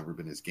receiver. It's never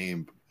been his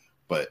game,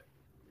 but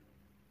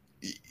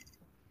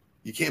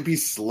you can't be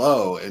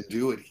slow and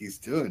do what he's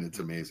doing. It's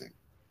amazing.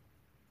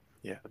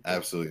 Yeah,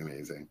 Absolutely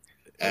amazing.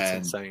 it's And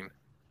insane.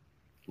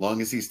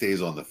 long as he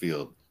stays on the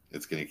field,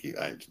 it's going to keep.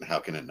 How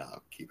can it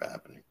not keep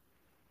happening?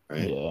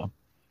 Right? Yeah,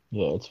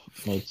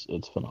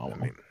 it's phenomenal. I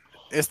mean,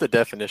 it's the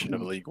definition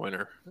of a league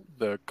winner.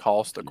 The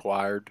cost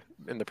acquired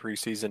in the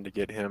preseason to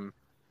get him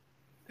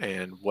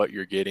and what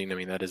you're getting, I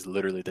mean, that is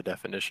literally the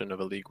definition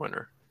of a league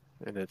winner.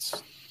 And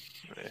it's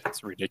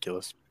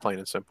ridiculous, plain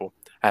and simple.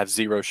 I have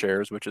 0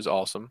 shares, which is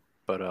awesome,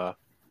 but it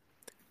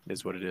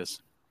is what it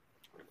is.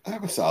 I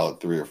have a solid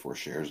 3 or 4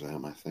 shares of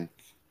him, I think.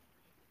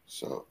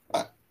 So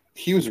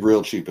he was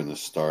real cheap in the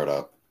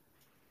startup.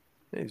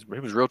 He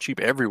was real cheap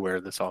everywhere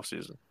this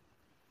offseason.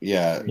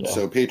 Yeah. Yeah.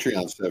 So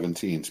Patreon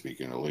 17,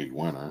 speaking of league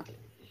winner,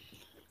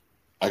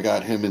 I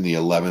got him in the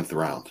 11th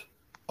round,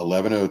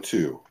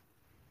 1102.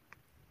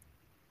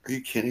 Are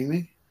you kidding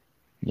me?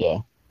 Yeah.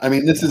 I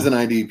mean, this is an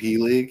IDP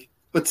league,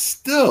 but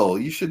still,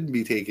 you shouldn't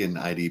be taking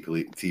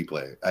IDP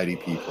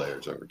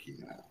players over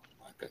Keenan Allen, in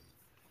my opinion.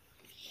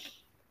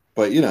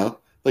 But,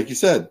 like you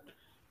said,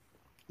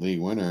 league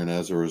winner, and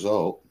as a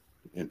result,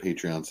 in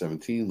Patreon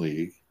 17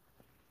 league,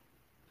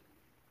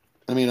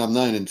 I mean, I'm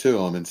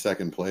 9-2. I'm in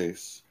second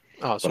place.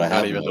 Oh, so But I not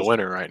have even the those.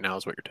 winner right now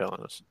is what you're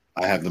telling us.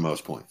 I have the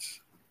most points.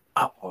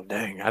 Oh, well,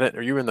 dang.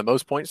 Are you in the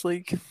most points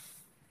league?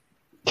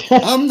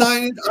 I'm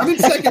in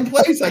second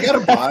place. I got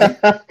to buy.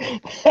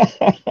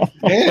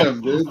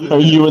 Damn, dude. Are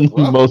you in the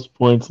Rough. most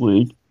points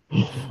league?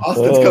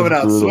 Austin's coming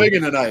out brutal.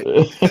 swinging tonight.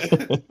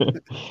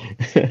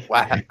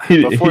 Wow.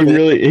 he Before the-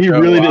 really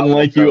didn't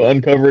like you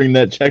uncovering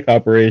that check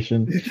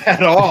operation.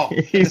 At all.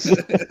 He's-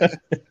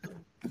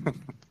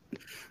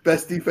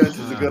 Best defense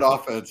is a good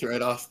offense,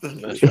 right, Austin?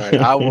 That's right.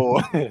 I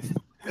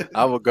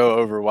will go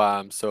over why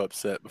I'm so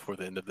upset before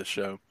the end of the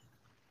show.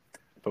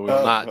 but we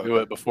will not do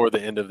it before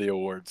the end of the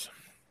awards.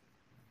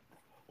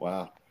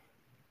 Wow.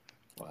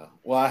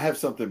 Well, I have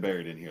something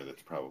buried in here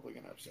that's probably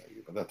going to upset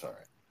you, but that's all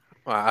right.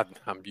 Well,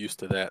 I'm used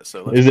to that.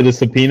 So Is it a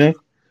subpoena?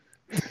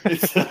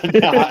 It's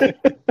not.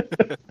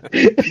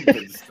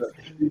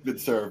 You've been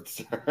served,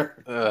 sir.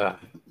 That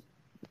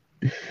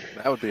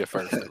would be a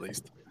first, at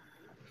least.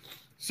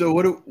 So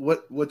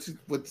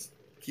what's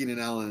Keenan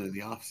Allen in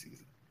the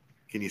offseason?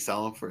 Can you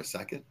sell him for a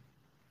second?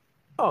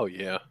 Oh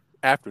yeah.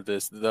 After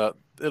this, I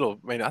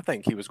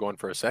think he was going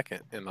for a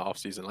second in the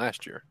offseason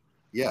last year.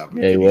 Yeah,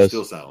 but Yeah, he can you was.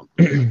 still sell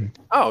him?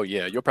 Oh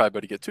yeah, you'll probably be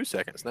able to get 2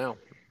 seconds now.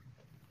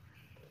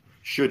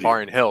 Should you?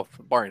 Barring health.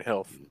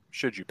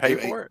 Should you pay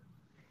for it?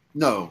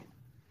 No,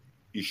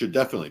 you should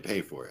definitely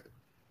pay for it.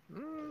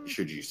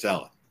 Should you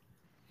sell it?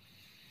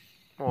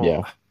 Oh,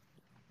 Yeah.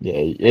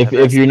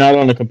 If you're not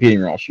on a competing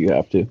roster, you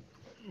have to.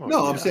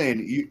 No, I'm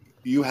saying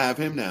you have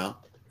him now.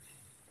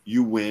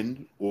 You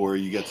win, or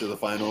you get to the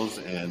finals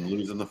and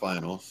lose in the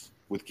finals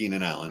with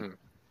Keenan Allen.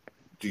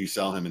 Do you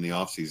sell him in the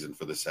offseason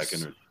for the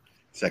second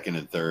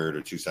and third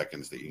or 2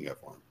 seconds that you can get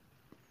for him?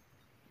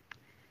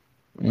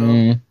 I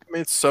mean,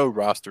 it's so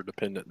roster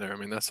dependent there. I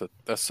mean, that's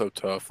so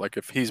tough. Like,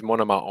 if he's one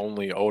of my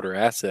only older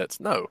assets,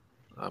 no,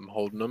 I'm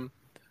holding him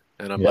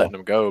and I'm letting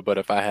him go. But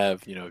if I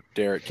have,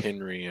 Derrick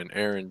Henry and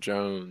Aaron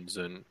Jones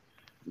and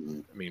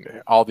I mean,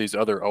 all these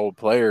other old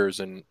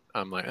players, and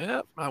I'm like,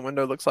 my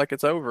window looks like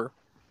it's over,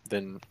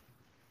 then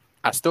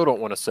I still don't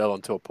want to sell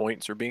until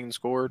points are being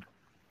scored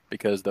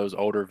because those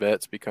older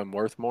vets become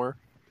worth more.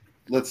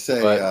 Let's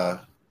say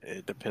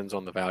it depends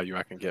on the value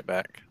I can get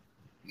back.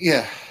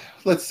 Yeah.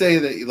 Let's say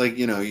that,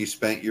 you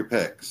spent your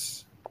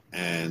picks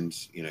and,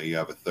 you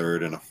have a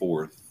third and a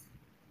fourth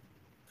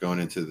going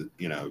into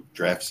the,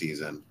 draft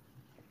season.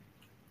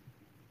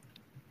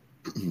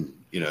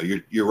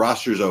 Your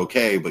roster's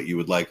okay, but you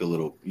would like a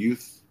little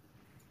youth,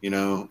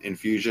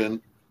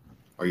 infusion.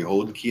 Are you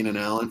holding Keenan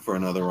Allen for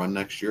another run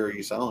next year? Or are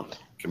you selling it?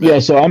 Yeah,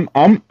 so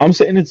I'm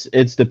saying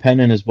it's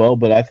dependent as well,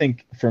 but I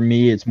think for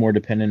me it's more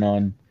dependent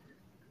on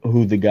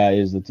who the guy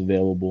is that's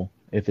available.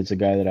 If it's a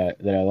guy that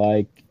I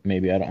like,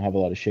 maybe I don't have a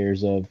lot of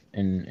shares of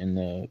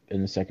in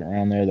the second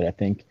round there that I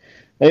think,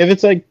 like if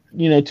it's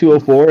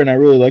 204 and I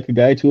really like a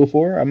guy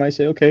 204, I might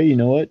say, okay, you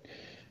know what,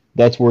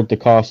 that's worth the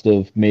cost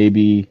of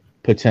maybe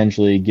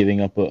potentially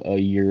giving up a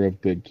year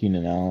of good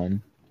Keenan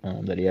Allen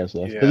that he has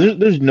left. Because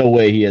there's no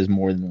way he has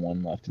more than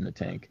one left in the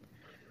tank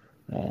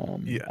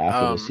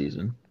after this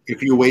season.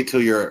 If you wait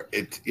till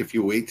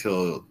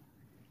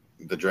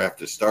the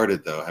draft is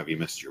started, though, have you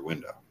missed your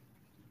window?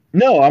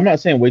 No, I'm not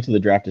saying wait till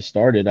the draft is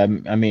started. I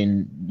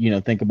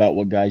mean, think about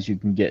what guys you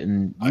can get,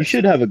 and you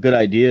should have a good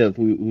idea of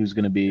who's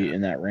going to be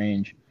in that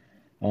range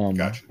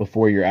Gotcha.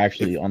 before you're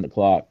actually on the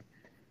clock.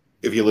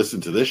 If you listen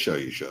to this show,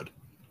 you should.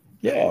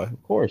 Yeah,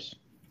 of course.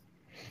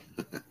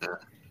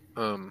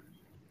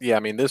 Yeah, I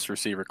mean, this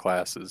receiver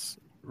class is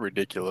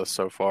ridiculous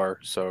so far.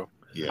 So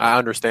yeah. I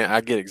understand.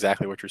 I get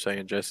exactly what you're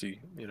saying, Jesse.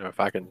 If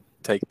I can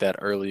take that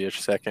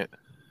early-ish second,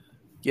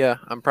 yeah,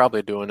 I'm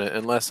probably doing it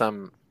unless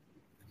I'm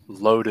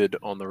loaded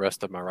on the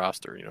rest of my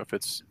roster. If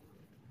it's,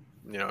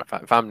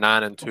 if I'm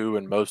 9-2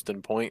 and most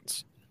in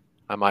points,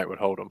 I might would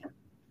hold them.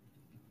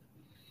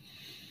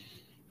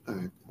 All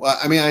right. Well,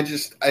 I mean,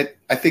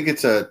 I think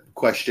it's a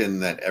question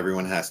that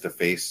everyone has to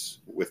face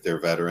with their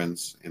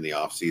veterans in the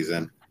off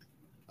season,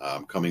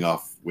 coming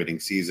off winning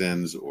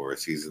seasons or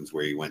seasons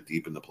where you went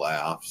deep in the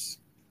playoffs.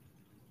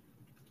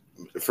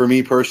 For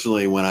me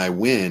personally, when I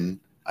win,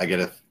 I get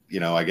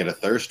a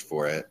thirst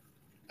for it,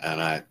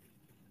 and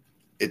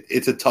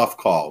it's a tough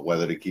call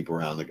whether to keep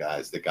around the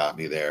guys that got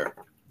me there.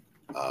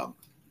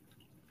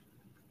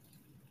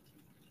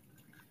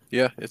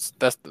 Yeah,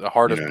 that's the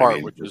hardest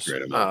part, which is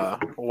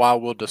while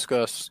we'll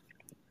discuss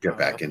get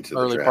back into the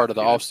early draft, part of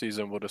the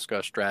offseason, we'll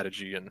discuss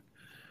strategy and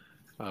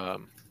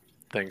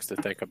things to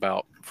think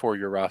about for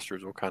your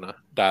rosters. We'll kind of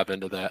dive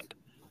into that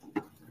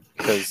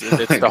because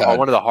it's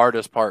one of the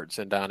hardest parts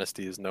in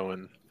Dynasty is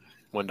knowing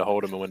when to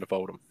hold them and when to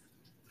fold them.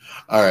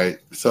 All right.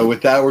 So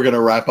with that, we're going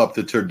to wrap up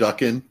the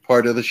Turducken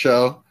part of the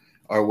show.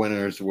 Our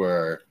winners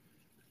were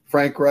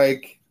Frank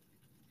Reich,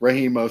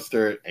 Raheem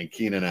Mostert, and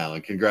Keenan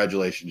Allen.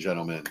 Congratulations,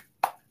 gentlemen,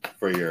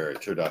 for your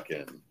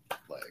Turducken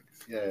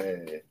legs.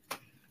 Yay.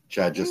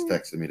 Chad just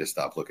texted me to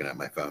stop looking at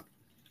my phone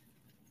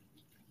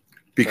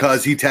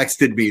because he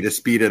texted me to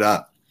speed it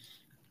up.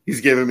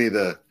 He's giving me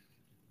the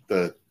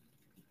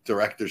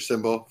director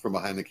symbol from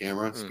behind the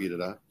camera, speed it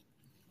up.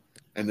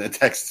 And then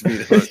texts me.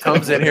 It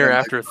comes in here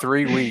after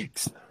 3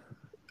 weeks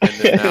and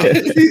then now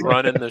he's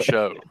running the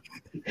show.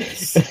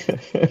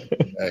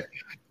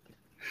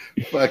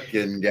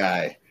 Fucking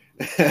guy.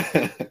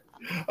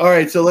 All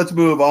right, so let's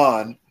move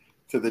on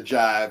to the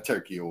Jive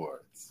Turkey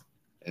Awards.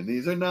 And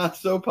these are not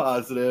so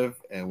positive,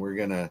 and we're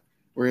gonna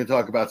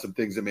talk about some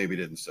things that maybe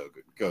didn't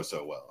go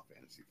so well in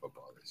fantasy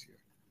football this year.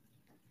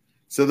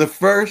 So the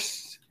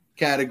first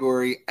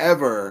category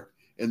ever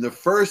in the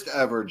first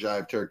ever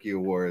Jive Turkey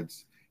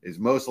Awards is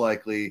most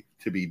likely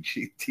to be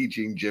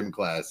teaching gym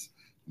class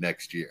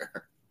next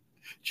year.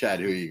 Chad,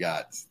 who you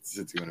got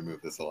since you want to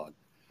move this along?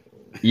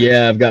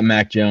 Yeah, I've got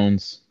Mac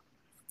Jones.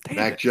 Damn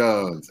Mac it.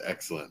 Jones,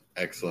 excellent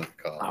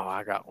call. Oh,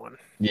 I got one.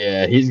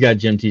 Yeah, he's got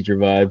gym teacher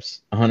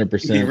vibes, He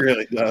 100%.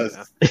 really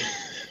does.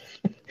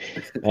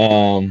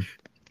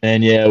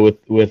 And yeah,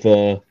 with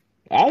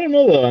I don't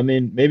know though. I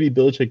mean, maybe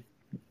Belichick,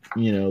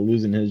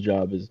 losing his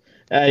job is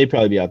he'd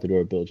probably be out the door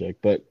with Belichick.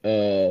 But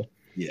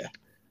Yeah.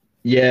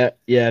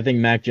 yeah. I think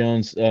Mac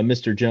Jones,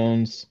 Mr.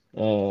 Jones,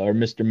 or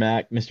Mr.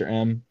 Mac, Mr.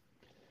 M.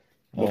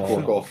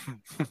 McCorkle.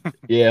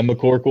 Yeah,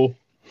 McCorkle,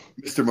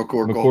 Mr.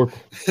 McCorkle.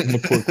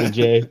 McCorkle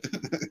J.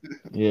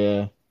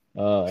 Yeah.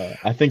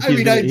 I think I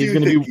mean, I he's do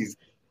gonna think be he's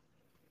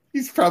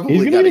he's probably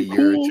gonna got be a a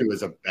year or cool. two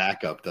as a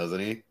backup, doesn't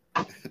he?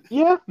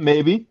 Yeah,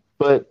 maybe,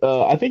 but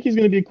I think he's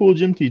gonna be a cool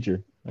gym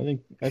teacher. I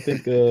think he's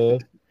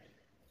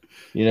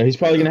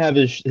probably Yeah. gonna have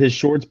his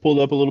shorts pulled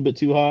up a little bit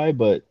too high,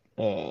 but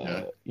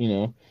Yeah.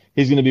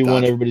 he's gonna be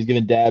one Dodge everybody's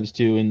giving dabs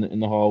to in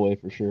the hallway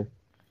for sure.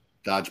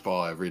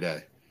 dodgeball every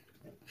day.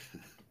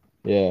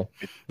 Yeah,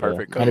 yeah,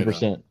 Perfect Right hundred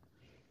coach. on.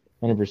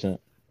 percent, 100%.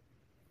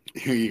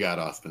 Who you got,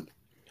 Austin?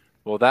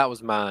 Well, that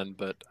was mine,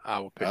 but I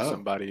will pick Oh,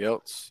 somebody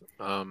else.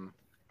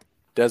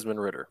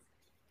 Desmond Ritter.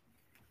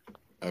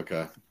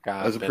 okay.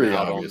 Guy That's I've a been pretty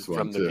out on obvious one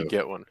from the too.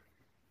 get one.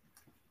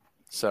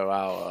 So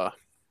I'll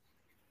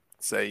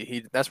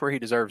say that's where he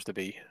deserves to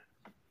be.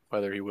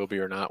 Whether he will be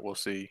or not, we'll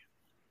see.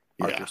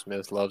 Yeah. Arthur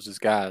Smith loves his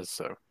guys,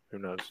 so who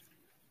knows?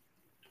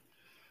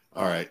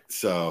 All right.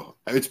 So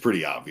it's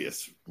pretty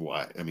obvious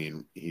why. I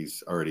mean,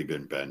 he's already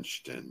been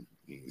benched and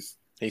he's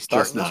He's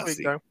just starting this not week,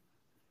 seen. though.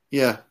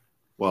 Yeah.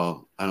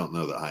 Well, I don't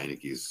know that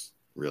Heineke's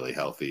really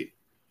healthy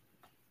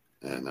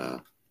and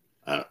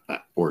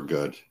or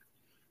good.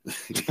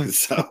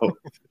 So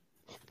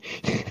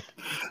I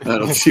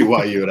don't see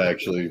why you would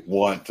actually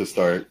want to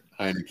start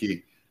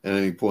Heineke at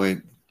any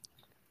point.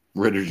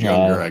 Ritter's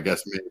younger, I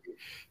guess maybe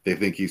they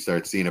think he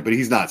starts seeing it, but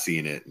he's not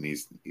seeing it, and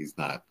he's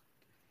not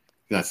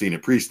seeing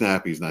it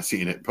pre-snap. He's not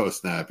seeing it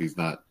post-snap. He's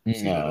not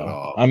seeing it at No,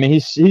 all. I mean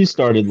he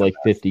started like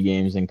 50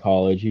 games in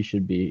college. He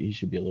should be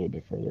a little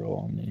bit further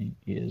along than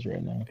he is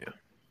right now.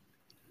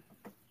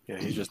 Yeah,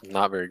 he's just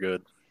not very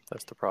good.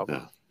 That's the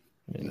problem.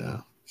 No, Yeah.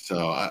 no.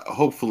 So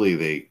hopefully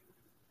they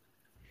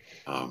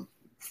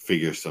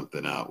figure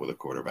something out with a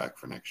quarterback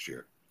for next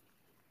year.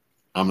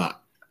 I'm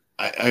not.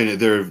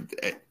 There's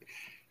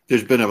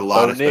been a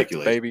lot of Nick,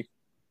 speculation. baby.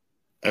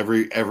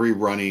 Every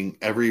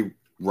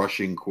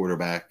rushing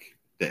quarterback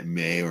that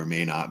may or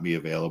may not be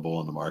available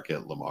in the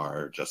market,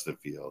 Lamar, Justin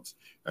Fields,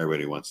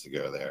 everybody wants to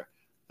go there.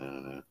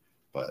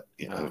 But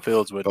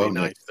Fields would Bo be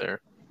nice Nix,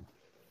 there.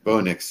 Bo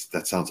Nix,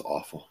 that sounds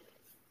awful.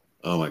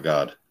 Oh my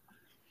God.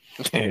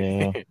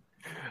 Yeah.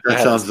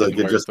 That sounds like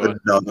it's just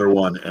another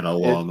one in a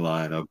long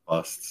line of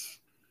busts.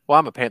 Well,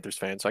 I'm a Panthers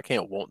fan, so I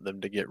can't want them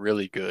to get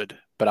really good,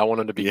 but I want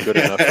them to be good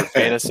Yeah. enough for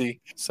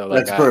fantasy. So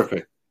That's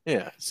perfect.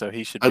 Yeah, so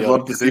he should. I'd be able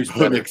love to see produce Bo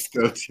better. Nix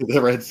go to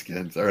the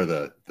Redskins or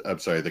the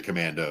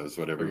Commandos,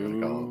 whatever you want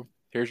to call them.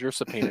 Here's your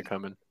subpoena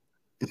coming.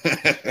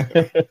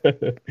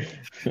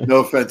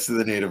 No offense to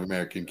the Native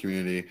American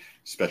community,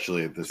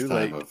 especially at this Too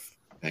time late. of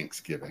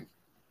Thanksgiving.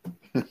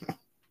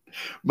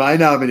 My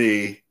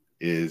nominee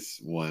is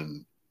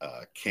one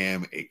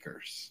Cam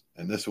Akers,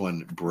 and this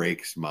one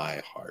breaks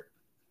my heart.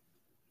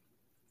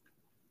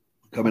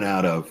 Coming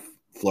out of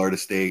Florida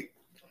State,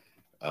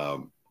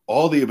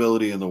 all the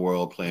ability in the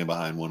world, playing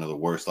behind one of the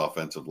worst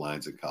offensive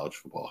lines in college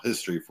football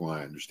history, from what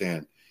I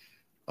understand,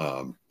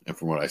 and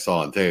from what I saw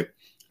on tape,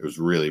 it was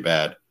really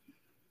bad.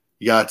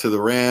 He got to the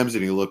Rams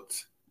and he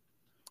looked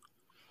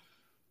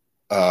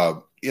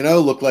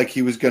like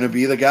he was going to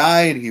be the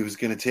guy and he was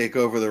going to take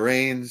over the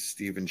reins,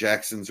 Steven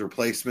Jackson's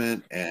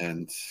replacement,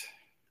 and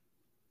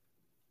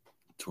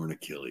torn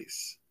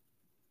Achilles.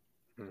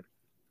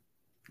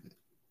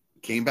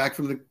 Came back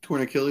from the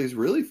torn Achilles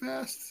really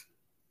fast.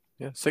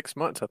 Yeah, 6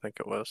 months I think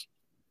it was.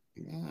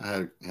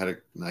 Yeah, had a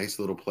nice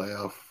little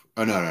playoff.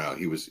 Oh no,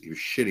 he was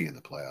shitty in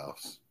the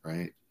playoffs,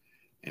 right?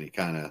 And he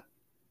kind of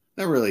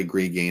not really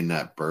regained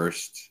that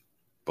burst,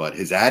 but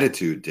his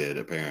attitude did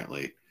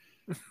apparently.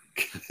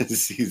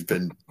 He's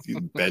been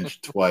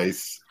benched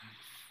twice,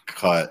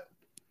 cut,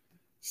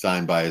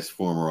 signed by his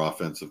former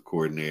offensive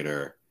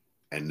coordinator,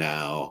 and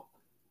now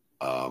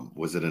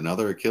was it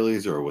another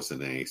Achilles or was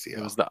it an ACL?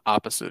 It was the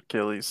opposite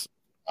Achilles.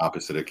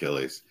 Opposite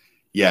Achilles.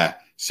 Yeah.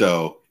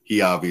 So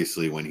he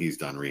obviously, when he's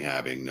done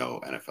rehabbing, no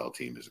NFL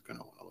team is going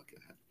to want to look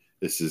at him.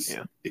 This is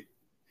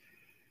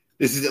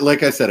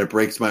like I said, it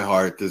breaks my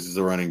heart. This is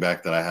a running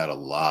back that I had a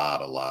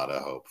lot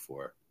of hope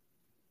for.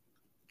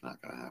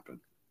 Not going to happen.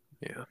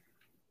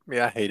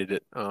 Yeah, I hated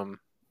it.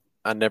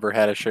 I never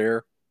had a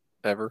share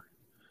ever,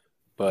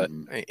 but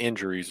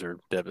injuries are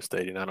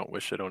devastating. I don't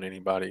wish it on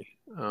anybody.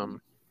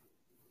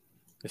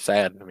 It's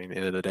sad. I mean, at the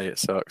end of the day, it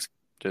sucks.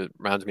 It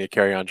reminds me of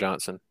Kerryon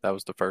Johnson. That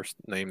was the first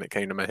name that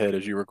came to my head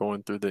as you were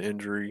going through the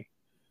injury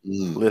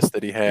list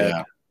that he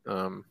had.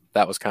 Yeah.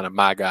 That was kind of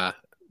my guy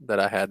that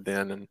I had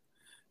then, and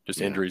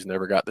just injuries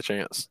never got the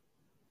chance.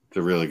 It's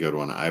a really good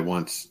one.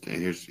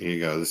 Here you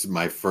go. This is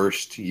my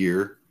first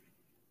year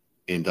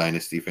in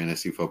Dynasty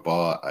Fantasy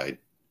Football. I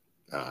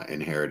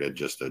inherited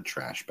just a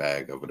trash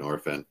bag of an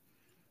orphan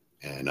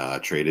and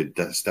traded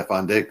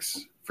Stephon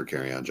Diggs for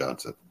Kerryon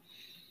Johnson.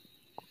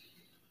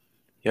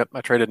 Yep,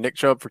 I traded Nick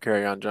Chubb for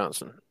Kerryon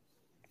Johnson.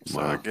 So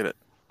Wow. I get it.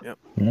 Yep.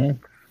 Yeah.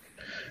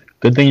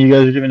 Good thing you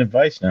guys are giving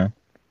advice now.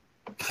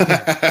 I've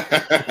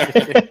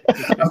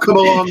come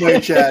a long way,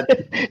 Chad.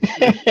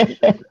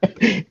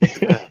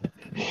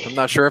 I'm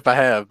not sure if I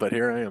have, but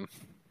here I am.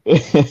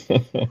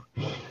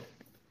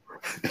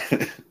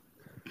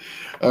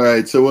 All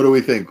right, so what do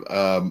we think?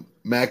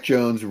 Mac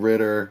Jones,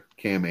 Ritter,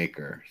 Cam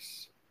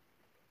Akers.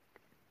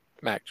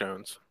 Mac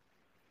Jones.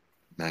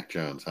 Mac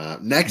Jones, huh?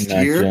 Next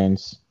Mac year?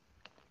 Jones.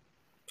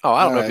 Oh,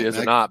 I don't All know if right, he is or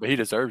Mac- not, but he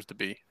deserves to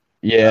be.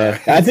 Yeah, All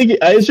right. I think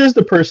it's just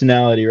the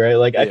personality, right?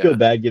 Like, I feel Yeah.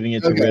 bad giving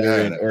it to Okay, Ritter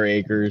all right. or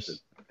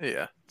Akers.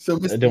 Yeah. So,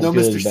 I don't no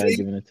feel Mr. as bad C,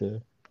 giving it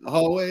to.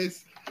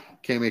 hallways.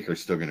 Cam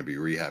Akers still going to be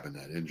rehabbing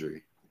that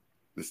injury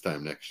this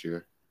time next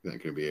year. He's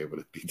not going to be able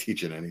to be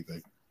teaching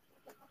anything.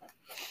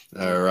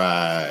 All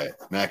right,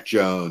 Mac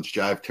Jones,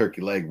 Jive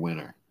Turkey Leg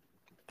winner.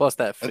 Plus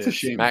that That's fits. a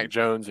shame. Mac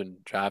Jones and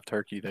Jive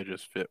Turkey, they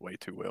just fit way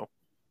too well.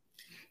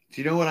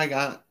 Do you know what I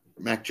got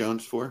Mac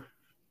Jones for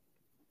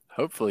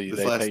Hopefully This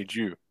they last- paid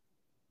you.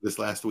 this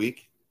last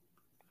week?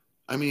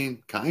 I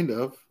mean, kind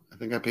of. I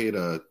think I paid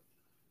the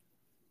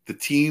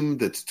team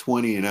that's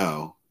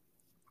 20-0.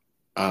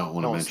 I don't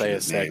want to Don't mention say a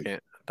his name.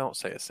 second. Don't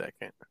say a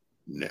second.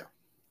 No,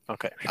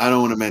 Okay. I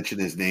don't want to mention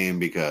his name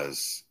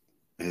because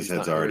his He's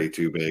head's not already here.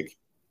 too big.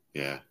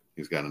 Yeah,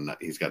 he's got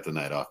the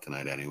night off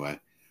tonight anyway.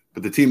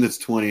 But the team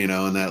that's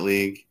 20-0 in that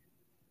league,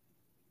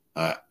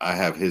 I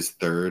have his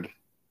third,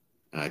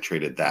 and I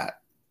traded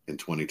that in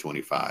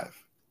 2025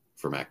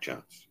 for Mac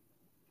Jones.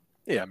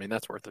 Yeah, I mean,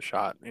 that's worth a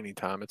shot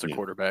anytime. It's a Yeah.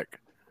 quarterback.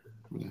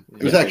 Yeah.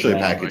 It was Yeah, actually a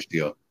exactly. package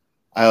deal.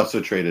 I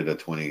also traded a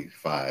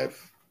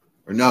 25,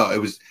 or no, it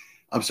was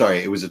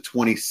a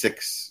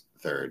 26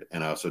 third,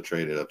 and I also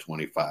traded a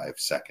 25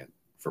 second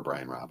for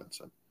Brian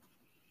Robinson.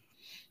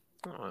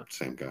 Oh,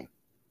 Same guy.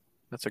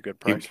 that's a good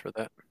price for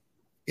that.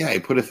 Yeah, he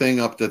put a thing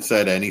up that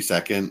said any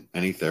second,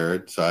 any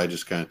third. So I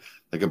just kind of,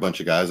 like a bunch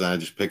of guys, and I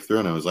just picked through,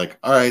 and I was like,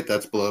 all right,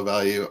 that's below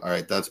value. All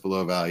right, that's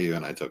below value,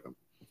 and I took them.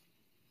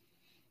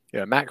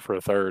 Yeah, Mac for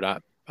a third. I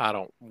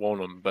don't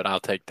want him, but I'll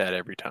take that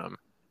every time.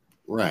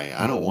 Right.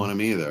 I don't want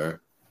him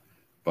either.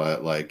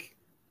 But, like,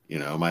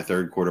 my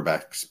third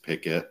quarterback's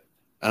Pickett.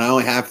 And I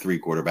only have 3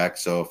 quarterbacks,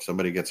 so if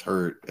somebody gets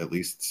hurt, at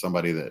least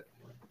somebody that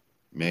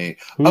may.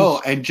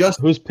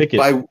 Who's Pickett?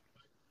 by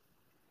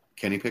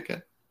Kenny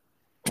Pickett.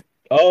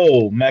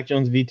 Oh, Mac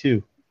Jones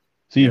V2.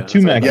 So you have Yeah, 2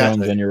 that's Mac what I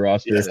Jones say. on your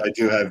roster. Yes, I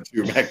do have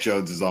 2 Mac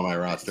Joneses on my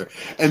roster.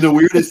 And the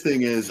weirdest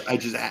thing is, I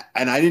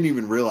didn't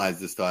even realize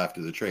this till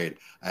after the trade.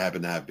 I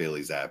happen to have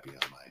Bailey Zappi on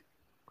my.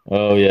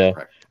 Oh yeah.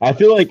 practice I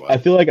feel squad like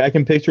as well. I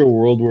can picture a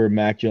world where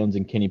Mac Jones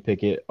and Kenny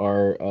Pickett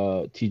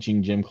are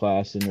teaching gym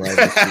class in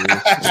rival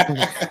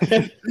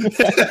schools.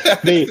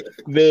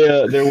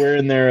 They're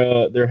wearing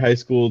their high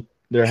school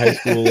t-shirts They're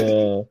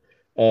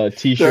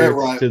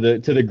at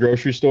to the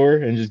grocery store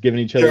and just giving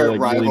each They're other at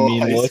like really rival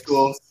mean high looks.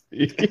 schools.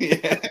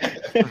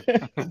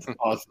 Yeah. That's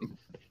awesome.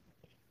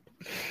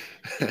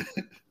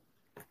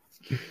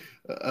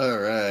 All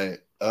right.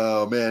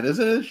 Oh man,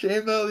 isn't it a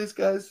shame though? These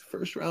guys,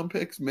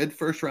 mid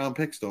first round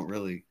picks don't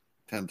really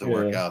tend to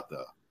work out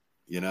though.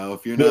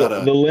 If you're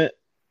not the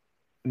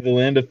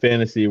land of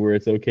fantasy where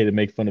it's okay to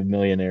make fun of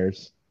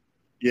millionaires.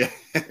 yeah,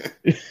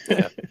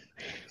 Yeah.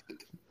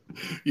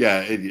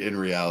 yeah. In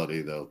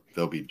reality,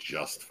 they'll be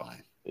just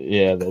fine.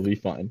 Yeah, they'll be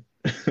fine.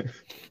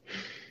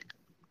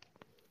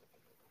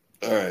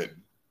 All right.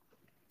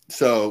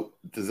 So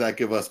does that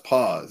give us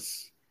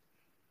pause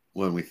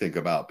when we think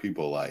about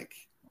people like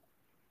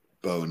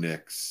Bo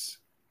Nix,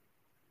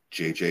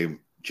 JJ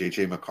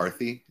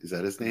McCarthy? Is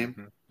that his name?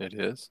 Mhm. It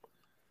is.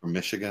 From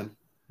Michigan?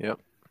 Yep.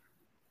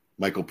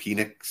 Michael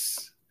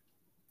Penix.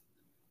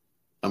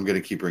 I'm going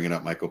to keep bringing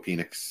up Michael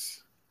Penix.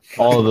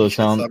 All of those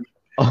Because sound I'm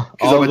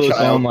all a of those child.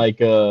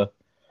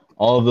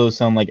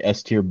 sound like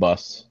S tier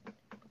busts.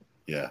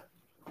 Yeah.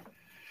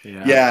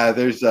 Yeah. Yeah,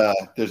 there's a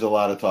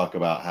lot of talk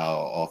about how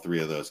all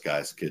 3 of those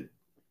guys could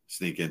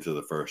sneak into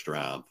the first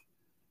round,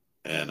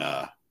 and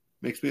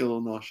makes me a little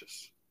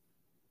nauseous.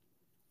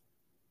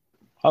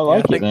 I like I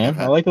it, think man. I've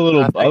I like a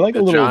little. I like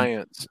a little.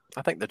 Giants.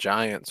 I think the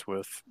Giants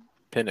with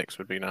Penix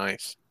would be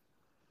nice.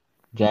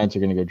 Giants are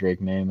gonna go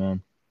Drake May,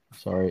 man.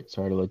 Sorry to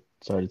tell you.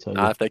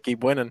 Not if they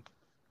keep winning.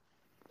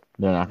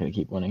 They're not gonna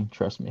keep winning.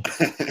 Trust me.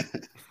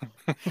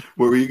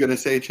 What were you going to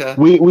say, Chad?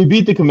 We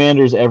beat the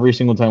Commanders every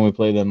single time we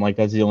play them. Like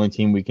that's the only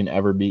team we can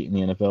ever beat in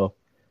the NFL.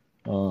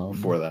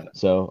 Before that.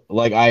 So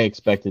like I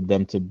expected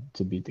them to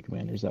beat the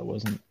Commanders. That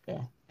wasn't. Yeah,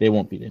 they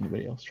won't beat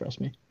anybody else.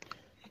 Trust me.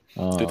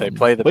 Did they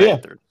play the but yeah.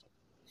 Panthers?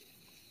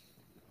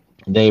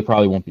 They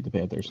probably won't beat the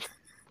Panthers.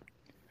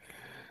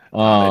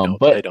 No,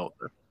 they don't.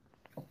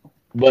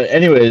 But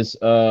anyways,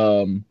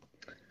 yeah,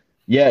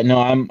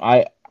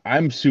 no,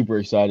 I'm super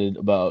excited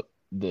about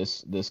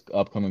this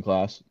upcoming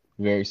class.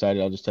 Very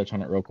excited. I'll just touch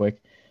on it real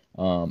quick.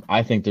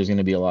 I think there's going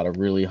to be a lot of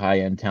really high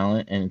end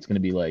talent, and it's going to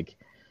be like,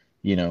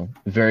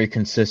 very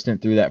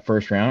consistent through that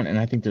first round. And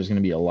I think there's going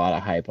to be a lot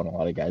of hype on a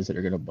lot of guys that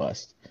are going to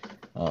bust.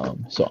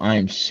 So I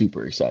am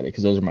super excited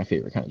because those are my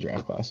favorite kind of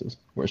draft classes,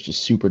 where it's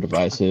just super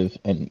divisive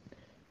and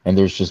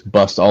there's just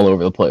busts all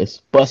over the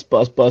place. Bust,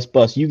 bust, bust,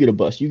 bust. You get a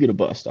bust. You get a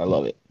bust. I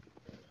love it.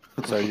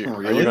 So are you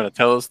Really? going to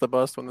tell us the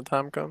bust when the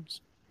time comes?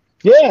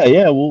 Yeah,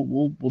 yeah.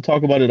 We'll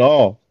talk about it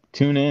all.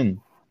 Tune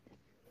in.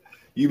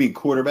 You mean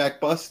quarterback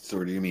busts,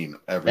 or do you mean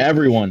every position?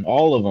 Everyone,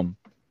 all of them.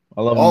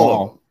 I love them All of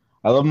all. them.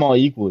 I love them all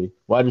equally.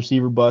 Wide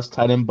receiver bust,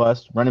 tight end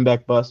bust, running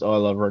back bust. Oh, I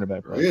love running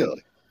back bust.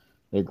 Really?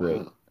 They're great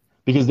Wow.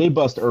 because they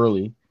bust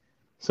early.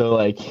 So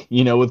like,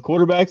 with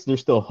quarterbacks,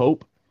 there's still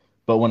hope.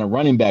 But when a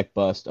running back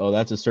bust, oh,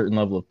 that's a certain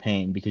level of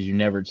pain because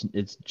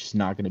it's just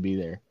not going to be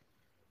there.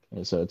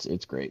 And so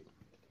it's great.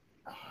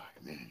 Oh,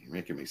 man, you're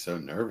making me so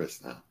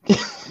nervous now.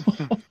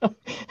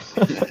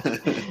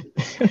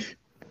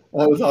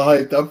 I was all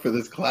hyped up for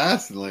this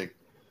class, and like,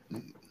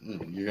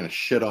 you're gonna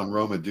shit on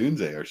Roma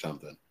Dunze or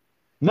something.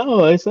 No,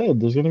 like I said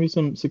there's going to be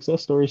some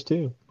success stories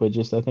too, but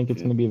just I think it's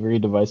Yeah. going to be a very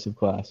divisive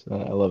class. I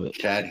love it.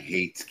 Chad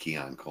hates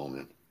Keon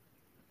Coleman.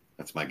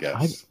 That's my I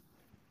guess.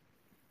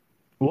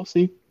 we'll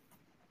see.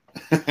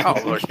 Oh,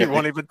 look, he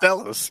won't even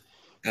tell us.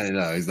 I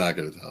know he's not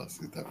going to tell us.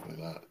 He's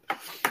definitely not.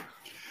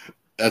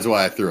 That's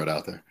why I threw it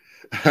out there.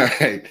 All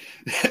right.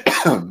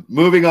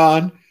 Moving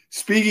on.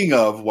 Speaking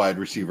of wide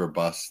receiver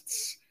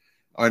busts,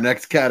 our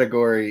next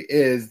category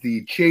is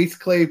the Chase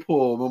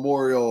Claypool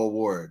Memorial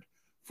Award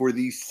for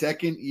the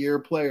second-year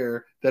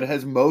player that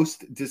has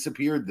most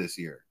disappeared this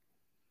year.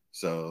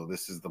 So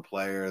this is the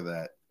player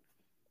that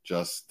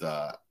just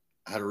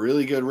had a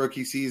really good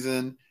rookie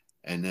season,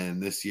 and then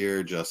this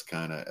year just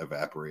kind of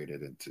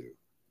evaporated into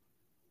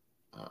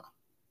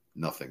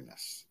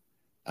nothingness.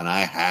 And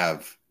I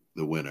have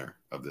the winner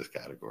of this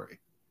category,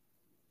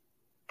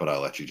 but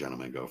I'll let you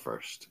gentlemen go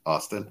first.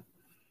 Austin?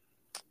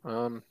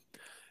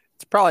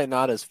 It's probably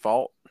not his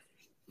fault,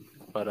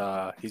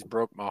 but he's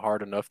broke my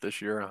heart enough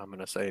this year. I'm going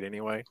to say it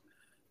anyway,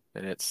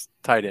 and it's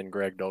tight end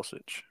Greg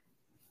Dulcich.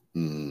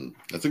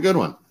 That's a good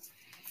one.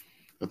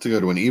 That's a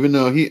good one. Even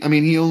though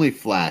he only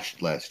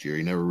flashed last year.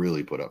 He never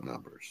really put up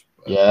numbers.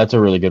 But, Yeah, that's a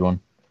really good one.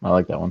 I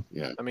like that one.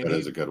 yeah, I mean, that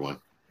is a good one.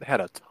 Had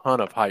a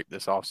ton of hype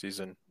this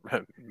offseason,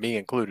 me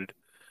included.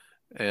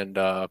 And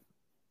I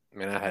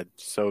had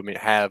so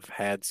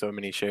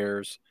many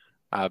shares.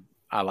 I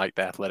liked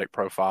the athletic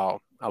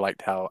profile. I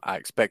liked how I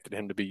expected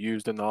him to be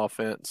used in the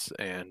offense,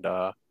 and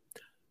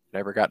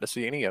never got to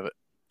see any of it.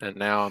 And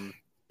now I'm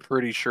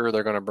pretty sure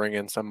they're going to bring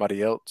in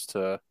somebody else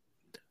to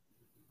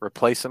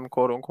replace him,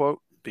 quote unquote,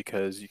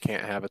 because you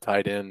can't have a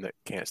tight end that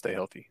can't stay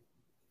healthy.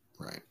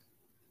 Right.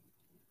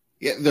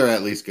 Yeah, they're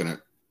at least going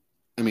to.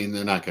 I mean,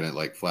 they're not going to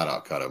like flat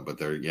out cut him, but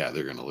they're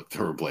going to look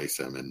to replace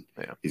him, and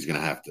he's going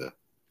to have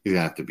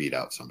to beat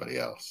out somebody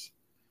else.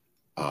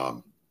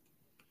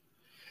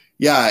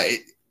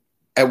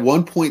 At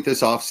one point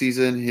this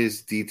offseason,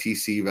 his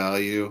DTC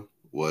value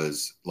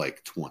was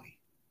like 20.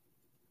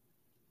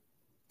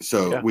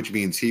 So, which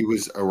means he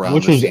was around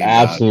which the was same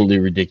absolutely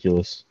value.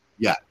 ridiculous.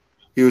 Yeah,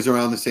 he was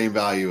around the same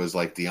value as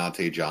like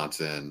Deontay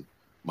Johnson,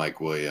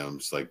 Mike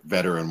Williams, like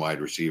veteran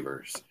wide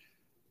receivers,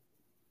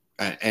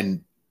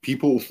 and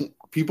people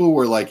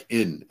were like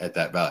in at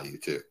that value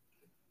too.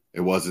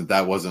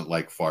 That wasn't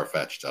like far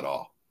fetched at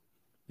all.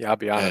 Yeah, I'll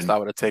be honest. I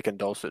would have taken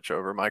Dulcich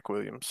over Mike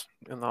Williams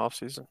in the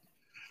offseason.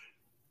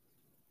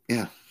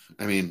 Yeah,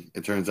 I mean,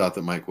 it turns out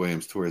that Mike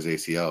Williams tore his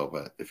ACL,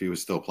 but if he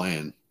was still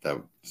playing, that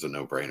was a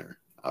no-brainer.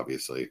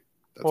 Obviously,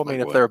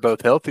 if they're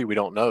both healthy, we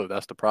don't know.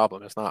 That's the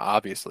problem. It's not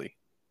obviously.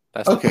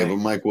 That's okay, but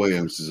Mike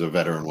Williams is a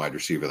veteran wide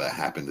receiver that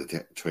happened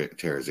to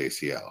tear his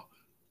ACL.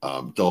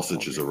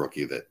 Dulcich is a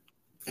rookie that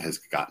has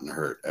gotten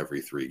hurt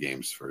every 3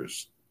 games for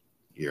his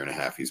year and a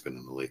half he's been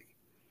in the league.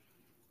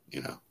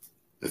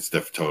 It's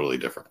totally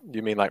different.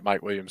 You mean like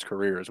Mike Williams'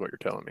 career is what you're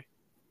telling me?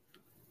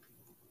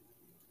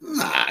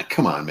 Nah,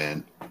 come on,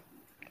 man.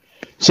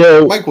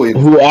 So, Mike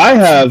Williams, who I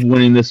have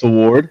winning this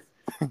award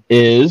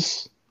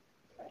is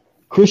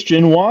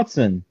Christian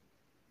Watson.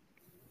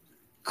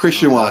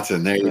 Christian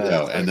Watson, there you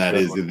go. And that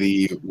is one.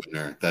 The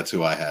winner. That's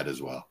who I had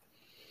as well.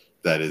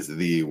 That is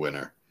the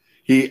winner.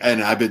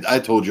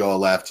 I told you all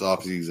last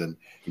offseason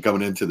and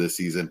coming into this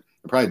season,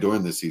 and probably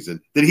during this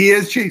season, that he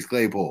is Chase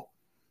Claypool.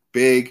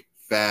 Big,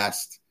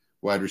 fast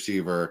wide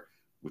receiver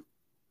with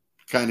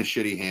kind of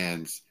shitty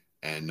hands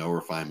and no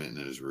refinement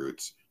in his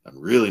roots. Doesn't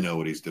really know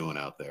what he's doing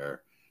out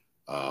there.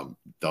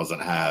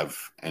 Doesn't have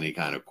any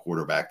kind of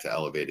quarterback to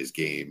elevate his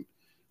game.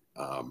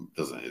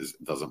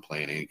 Doesn't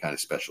play in any kind of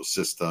special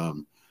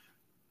system.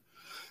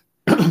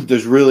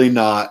 There's really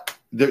not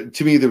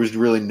to me. There was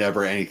really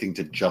never anything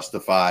to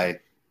justify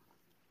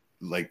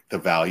like the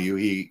value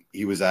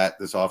he was at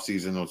this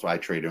offseason. That's why I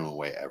traded him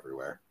away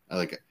everywhere. I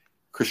like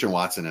Christian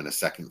Watson in a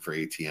second for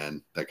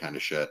ATN. That kind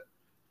of shit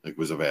like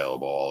was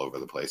available all over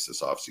the place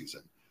this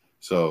offseason.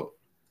 So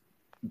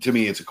to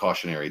me, it's a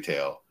cautionary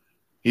tale.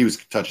 He was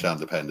touchdown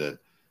dependent.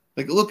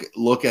 Like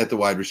look at the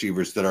wide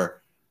receivers that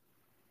are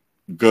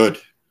good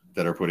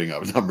that are putting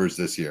up numbers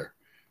this year,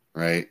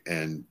 right?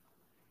 And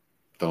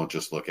don't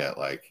just look at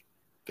like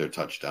their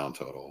touchdown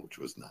total, which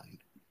was 9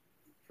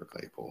 for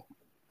Claypool.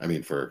 I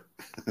mean for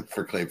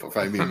Claypool.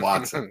 I mean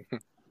Watson.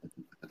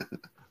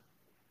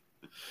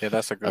 Yeah,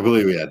 that's a good I one.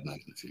 believe we had 9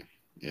 this year.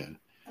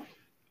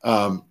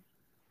 Yeah.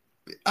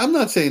 I'm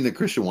not saying that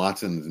Christian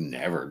Watson's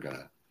never going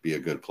to be a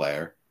good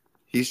player.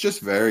 He's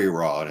just very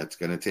raw, and it's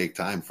going to take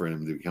time for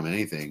him to become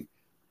anything.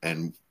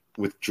 And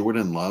with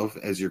Jordan Love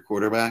as your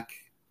quarterback,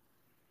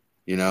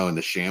 and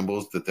the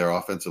shambles that their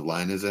offensive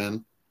line is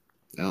in,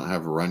 they don't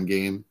have a run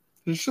game.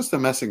 It's just a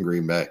mess in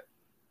Green Bay.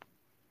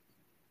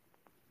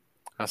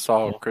 I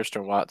saw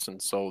Christian Watson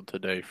sold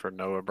today for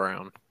Noah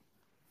Brown.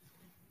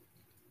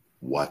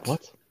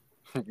 What?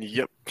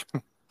 Yep.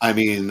 I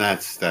mean,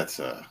 that's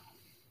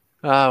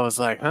I was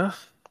like, huh?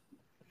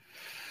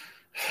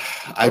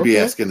 I'd be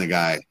asking the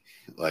guy,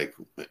 like,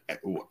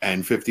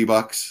 and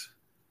 $50.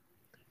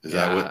 Is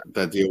that what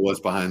that deal was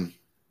behind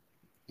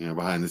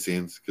the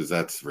scenes? Because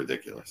that's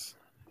ridiculous.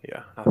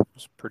 Yeah, I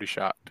was pretty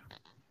shocked.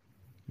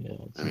 Yeah,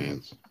 I mean,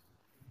 nuts.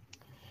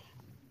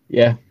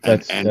 Yeah,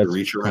 that's the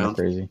reach kind of around.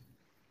 crazy.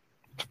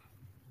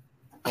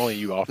 Only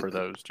you offer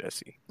those,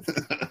 Jesse.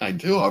 I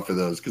do offer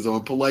those because I'm a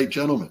polite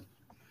gentleman.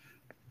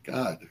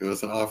 God, who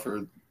doesn't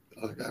offer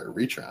other guy a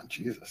reach around?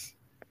 Jesus.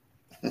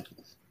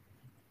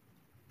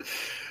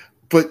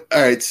 But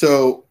all right,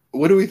 so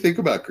what do we think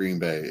about Green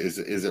Bay? Is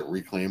it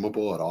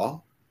reclaimable at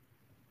all?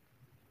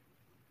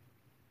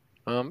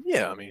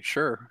 Yeah, I mean,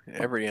 sure.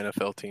 Every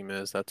NFL team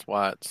is. That's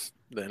why it's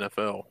the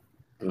NFL.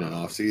 In an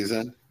off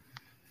season,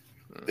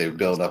 they've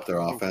built up their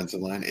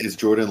offensive line. Is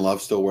Jordan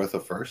Love still worth a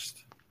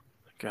first?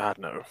 God,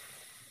 no.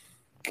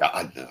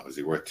 God, no. Is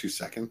he worth 2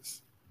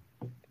 seconds?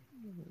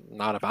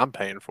 Not if I'm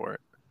paying for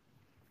it.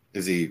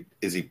 Is he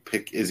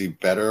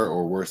better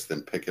or worse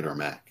than Pickett or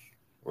Mack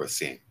or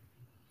Singh?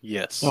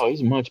 Yes. Oh,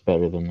 he's much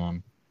better than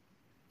them.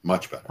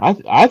 Much better.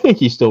 I think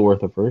he's still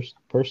worth a first,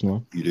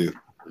 personally. You do?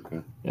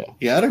 Okay. Yeah.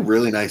 He had a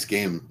really nice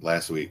game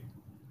last week.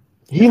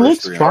 He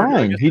looks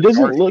fine. He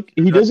doesn't look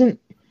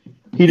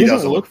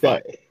look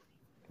that.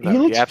 No, he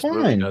looks he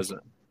absolutely fine.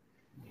 doesn't.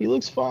 He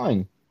looks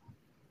fine.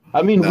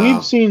 I mean,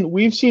 No.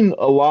 we've seen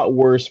a lot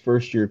worse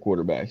first year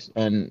quarterbacks,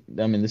 and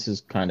I mean this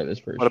is kind of his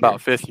first. What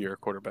about fifth year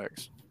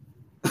quarterbacks?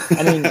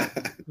 I mean,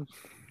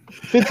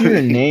 fifth year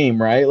in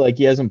name, right? Like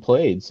he hasn't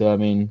played, so I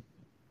mean,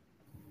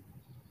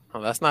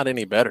 well, that's not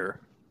any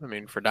better. I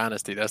mean, for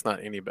Dynasty, that's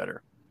not any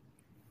better.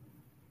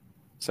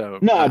 So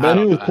no, but I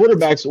mean with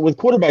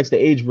quarterbacks, the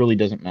age really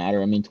doesn't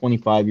matter. I mean,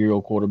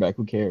 25-year-old quarterback,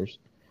 who cares?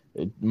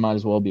 It might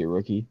as well be a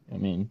rookie. I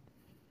mean,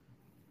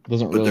 it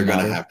doesn't But really matter.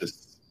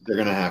 they're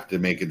gonna have to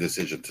make a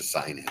decision to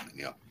sign him in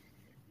the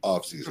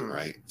off season,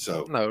 right?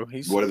 So no,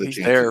 what are the he's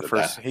chances there of for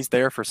that? he's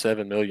there for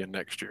 $7 million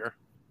next year.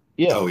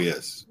 Yeah. Oh, he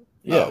is.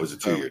 Yeah. Oh, it was a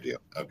 2-year deal.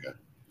 Okay.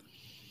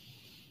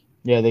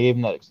 Yeah, they gave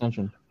him that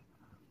extension.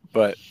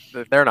 But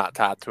they're not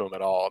tied to him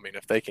at all. I mean,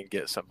 if they can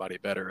get somebody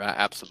better, I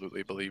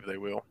absolutely believe they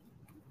will.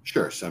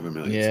 Sure, $7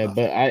 million. Yeah,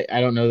 but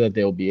I don't know that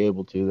they'll be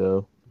able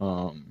to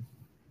though.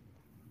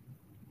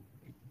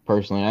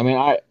 Personally, I mean,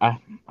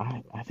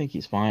 I think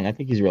he's fine. I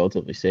think he's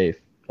relatively safe,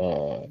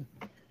 at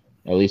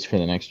least for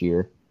the next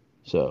year.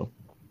 So.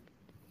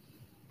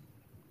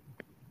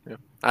 Yeah,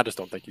 I just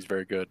don't think he's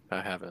very good.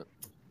 I haven't.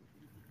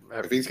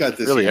 If he's got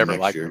this really year ever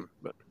next liked year, him,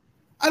 but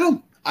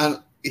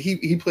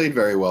he played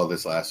very well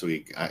this last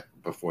week.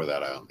 Before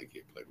that, I don't think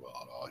he played well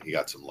at all. He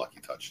got some lucky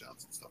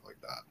touchdowns and stuff like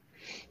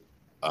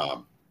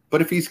that.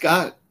 But if he's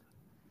got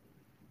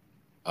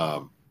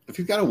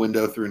a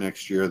window through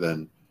next year,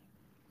 then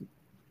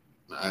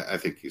I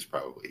think he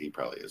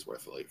probably is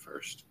worth a late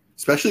first.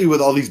 Especially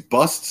with all these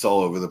busts all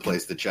over the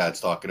place that Chad's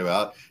talking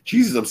about.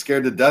 Jesus, I'm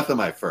scared to death of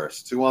my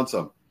first. Who wants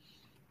them?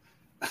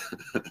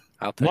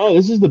 No,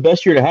 this is the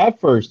best year to have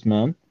first,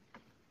 man.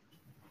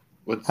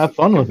 Have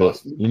fun with it.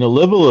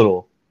 Live a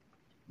little.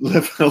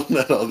 Live a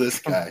little, this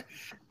guy.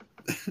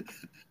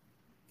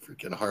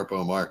 Freaking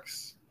Harpo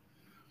Marx.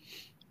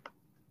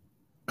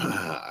 All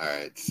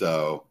right,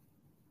 so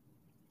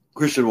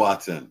Christian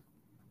Watson,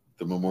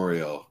 the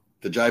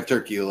Jive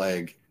Turkey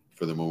leg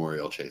for the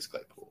Memorial Chase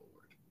Claypool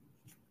Award.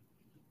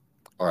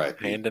 All right.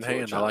 Hand in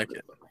hand, I like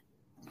it.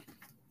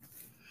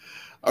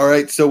 All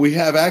right, so we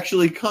have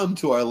actually come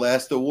to our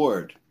last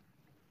award.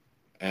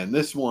 And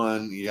this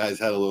one, you guys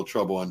had a little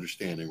trouble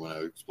understanding when I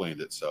explained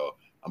it. So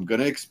I'm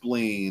going to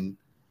explain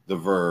the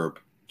verb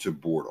to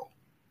Bortle,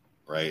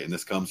 right? And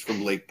this comes from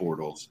Blake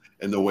Bortles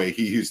and the way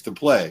he used to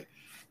play.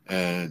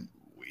 And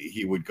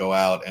he would go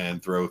out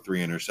and throw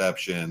 3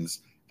 interceptions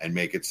and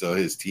make it so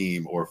his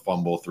team, or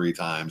fumble 3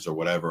 times or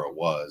whatever it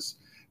was,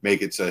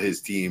 make it so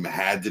his team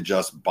had to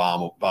just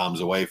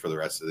bombs away for the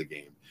rest of the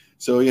game.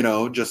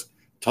 So, just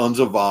tons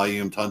of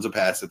volume, tons of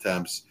pass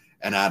attempts.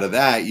 And out of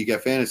that, you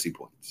get fantasy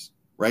points,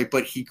 right?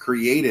 But he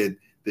created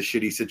the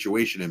shitty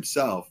situation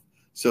himself.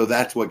 So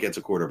that's what gets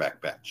a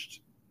quarterback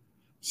benched.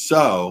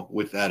 So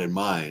with that in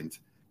mind,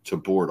 to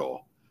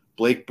Bortle,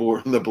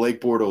 the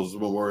Blake Bortles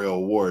Memorial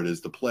Award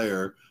is the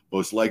player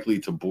most likely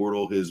to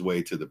Bortle his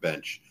way to the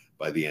bench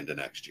by the end of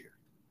next year.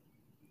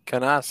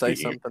 Can I say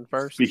something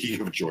first?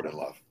 Speaking of Jordan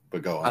Love,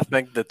 but go on. I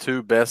think the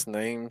 2 best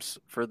names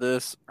for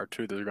this are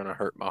 2 that are going to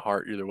hurt my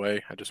heart either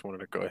way. I just wanted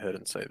to go ahead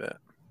and say that.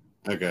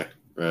 Okay,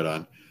 right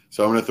on.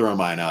 So I'm going to throw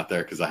mine out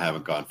there because I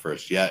haven't gone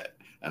first yet.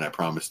 and I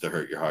promise to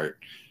hurt your heart.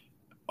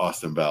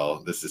 Austin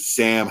Bell. This is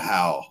Sam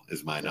Howell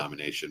is my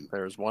nomination.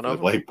 There's one for of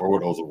the them. Blake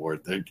Bortles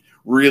Award. They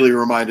really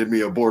reminded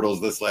me of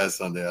Bortles this last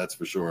Sunday. That's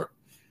for sure.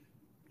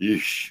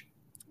 Yeesh.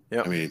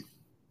 Yep. I mean,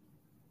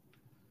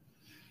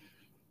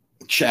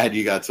 Chad,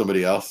 you got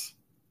somebody else?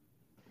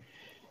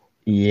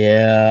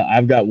 Yeah,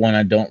 I've got one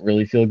I don't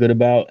really feel good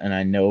about, and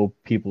I know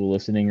people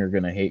listening are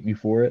gonna hate me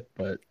for it,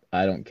 but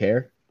I don't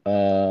care.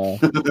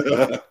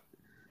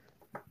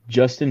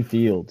 Justin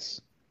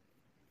Fields.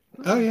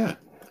 Oh yeah,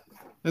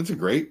 that's a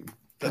great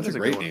good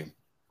one. name.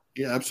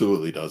 He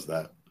absolutely does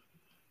that.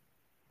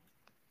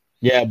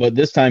 Yeah, but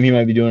this time he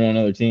might be doing it on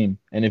another team,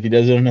 and if he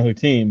does it on another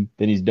team,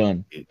 then he's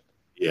done.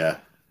 Yeah,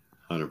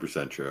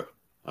 100% true.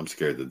 I'm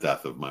scared to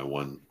death of my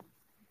one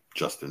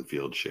Justin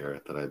Fields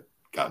share that I've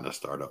gotten a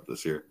startup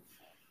this year.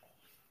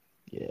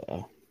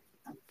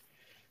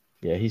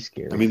 Yeah, he's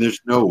scary. I mean, there's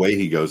no way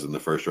he goes in the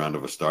first round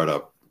of a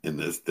startup in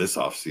this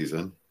off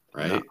season,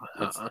 right?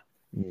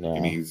 No. I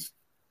mean, he's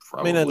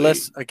probably.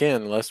 unless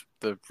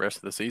the rest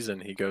of the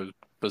season he goes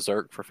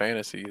berserk for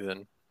fantasy,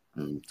 then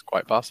it's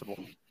quite possible.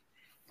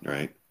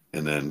 Right,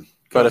 and then.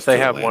 But if they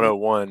have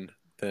 101,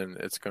 then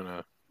it's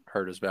gonna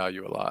hurt his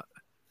value a lot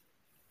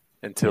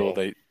until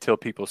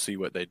people see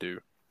what they do.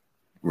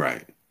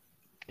 Right.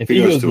 If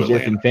he goes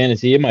berserk in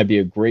fantasy, it might be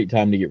a great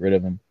time to get rid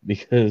of him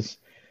because.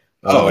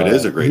 It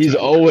is a great. He's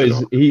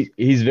always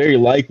he's very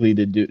likely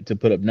to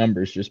put up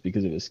numbers just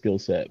because of his skill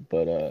set,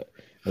 but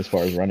as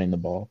far as running the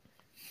ball,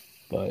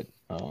 but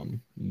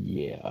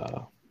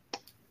yeah.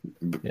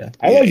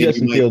 I like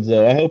Justin Fields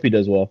though. I hope he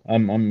does well.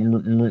 I'm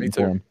rooting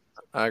for him.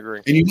 I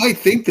agree. And you might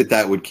think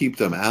that would keep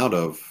them out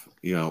of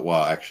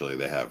well, actually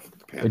they have.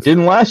 The Panthers. It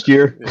didn't last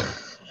year.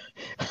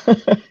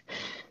 Yeah.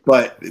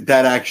 But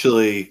that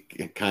actually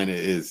kind of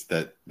is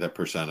that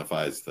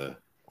personifies the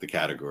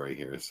category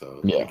here.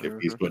 So like if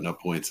he's putting up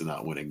points and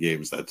not winning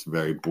games, that's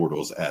very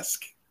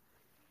Bortles-esque.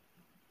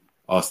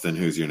 Austin,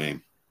 who's your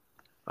name?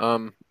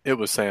 It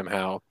was Sam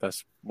Howell.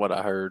 That's what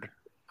I heard.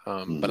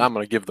 But I'm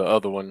going to give the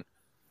other one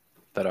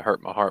that I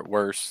hurt my heart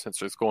worse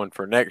since it's going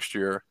for next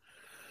year.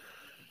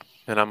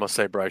 And I'm going to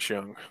say Bryce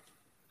Young.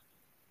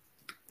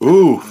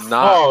 Ooh.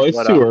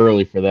 It's too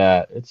early for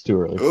that. It's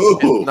too early.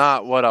 It's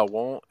not what I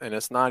want, and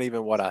it's not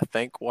even what I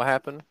think will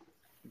happen.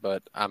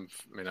 But I'm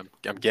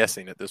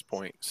guessing at this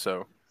point.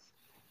 So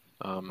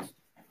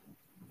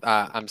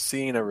I'm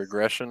seeing a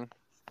regression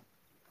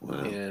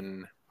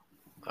in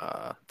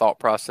thought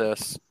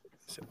process.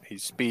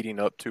 He's speeding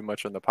up too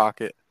much in the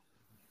pocket.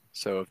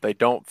 So if they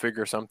don't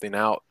figure something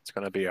out, it's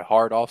going to be a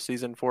hard off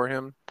season for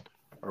him,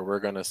 or we're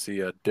going to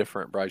see a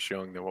different Bryce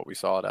Young than what we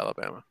saw at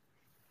Alabama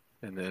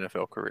in the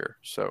NFL career.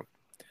 So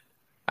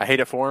I hate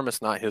it for him.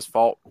 It's not his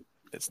fault.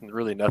 It's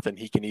really nothing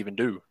he can even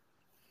do.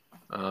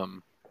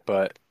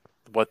 But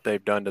what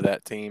they've done to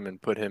that team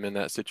and put him in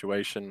that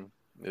situation,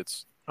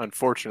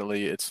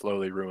 unfortunately it's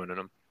slowly ruining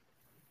him.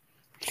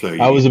 So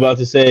I was about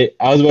to say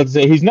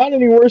he's not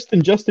any worse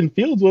than Justin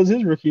Fields was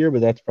his rookie year,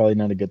 but that's probably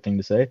not a good thing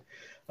to say.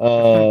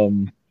 But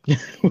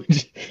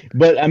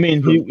I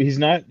mean, he's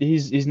not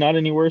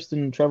any worse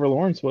than Trevor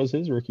Lawrence was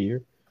his rookie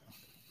year.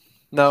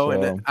 No,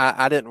 so. And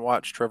I didn't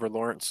watch Trevor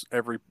Lawrence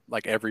every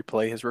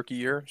play his rookie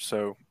year,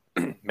 so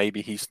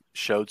maybe he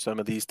showed some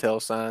of these tell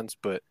signs,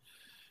 but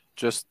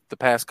just the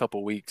past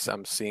couple weeks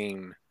I'm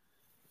seeing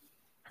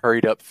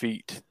hurried up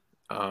feet.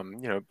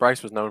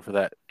 Bryce was known for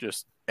that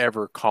just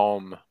ever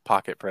calm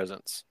pocket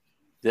presence.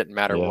 Didn't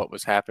matter what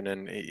was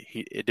happening.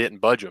 It didn't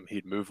budge him.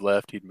 He'd move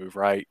left, he'd move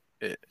right.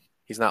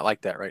 He's not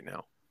like that right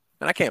now.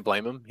 And I can't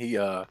blame him. He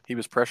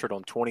was pressured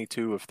on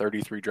 22 of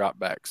 33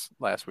 dropbacks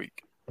last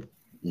week.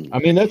 I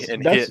mean, that's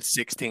hit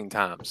 16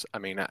 times. I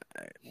mean,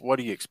 what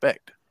do you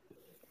expect?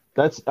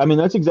 That's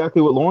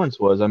exactly what Lawrence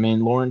was. I mean,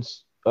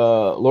 Lawrence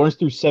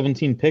threw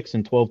 17 picks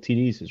and 12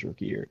 TDs his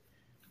rookie year.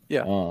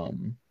 Yeah.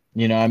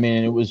 I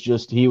mean, it was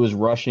just he was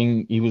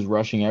rushing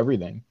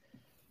everything,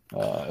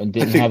 and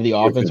didn't have the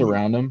offense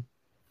around him.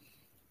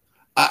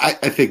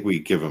 I think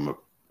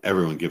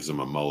everyone gives him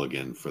a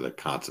mulligan for the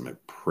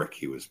consummate prick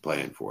he was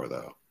playing for,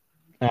 though.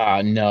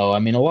 No. I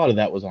mean, a lot of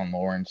that was on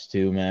Lawrence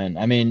too, man.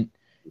 I mean,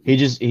 he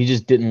just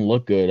didn't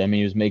look good. I mean,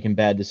 he was making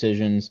bad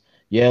decisions.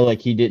 Yeah, like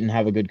he didn't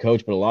have a good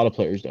coach, but a lot of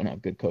players don't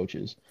have good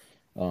coaches.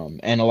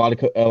 And a lot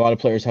of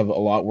players have a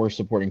lot worse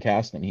supporting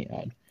cast than he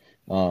had.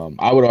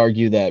 I would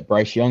argue that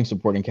Bryce Young's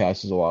supporting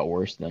cast is a lot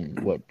worse than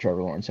what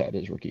Trevor Lawrence had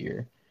his rookie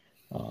year.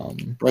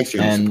 Bryce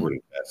Young's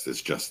supporting cast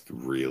is just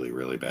really,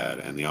 really bad,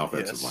 and the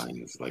offensive line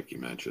is, like you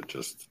mentioned,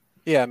 just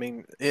I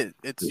mean,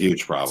 it's a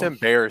huge problem. It's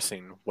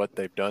embarrassing what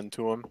they've done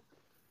to him,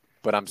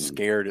 but I'm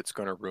scared it's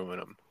going to ruin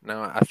him.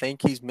 Now, I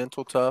think he's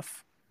mental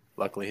tough.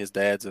 Luckily, his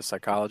dad's a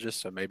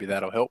psychologist, so maybe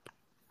that'll help.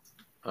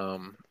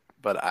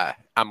 But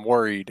I'm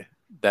worried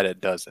that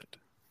it doesn't.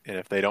 And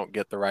if they don't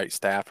get the right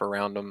staff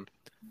around him,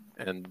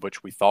 and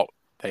which we thought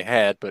they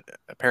had, but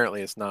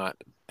apparently it's not,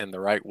 and the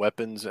right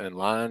weapons and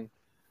line,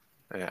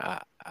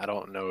 I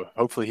don't know.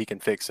 Hopefully he can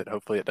fix it.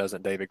 Hopefully it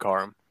doesn't David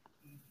Carr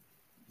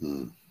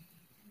him.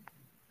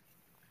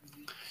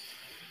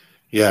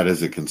 Yeah, it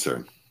is a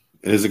concern.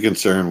 It is a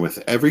concern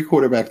with every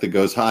quarterback that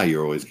goes high.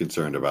 You're always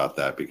concerned about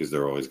that because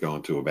they're always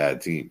going to a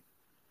bad team.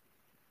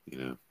 You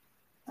know.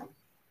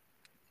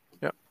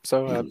 Yep.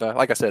 So,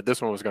 like I said,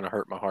 this one was going to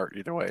hurt my heart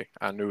either way.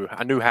 I knew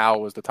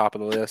Howell was the top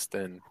of the list,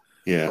 and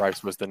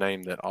Bryce was the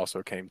name that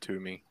also came to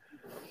me.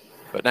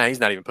 But now he's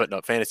not even putting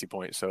up fantasy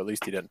points, so at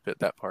least he doesn't fit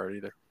that part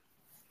either.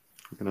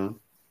 You know.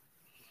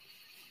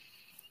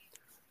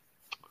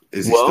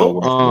 Is he still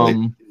worth the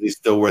late? Is he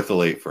still worth the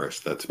late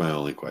first? That's my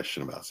only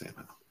question about Sam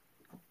Howell.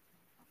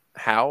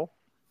 How?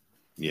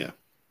 Yeah.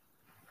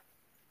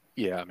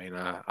 Yeah, I mean,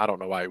 I don't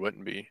know why he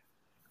wouldn't be.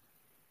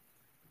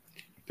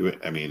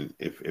 I mean,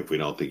 if we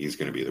don't think he's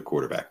going to be the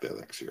quarterback there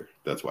next year,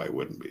 that's why he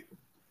wouldn't be.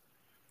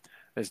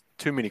 There's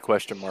too many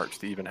question marks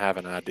to even have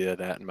an idea of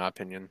that, in my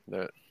opinion.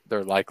 That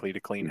they're likely to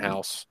clean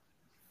house,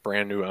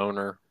 brand new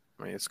owner.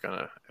 I mean, it's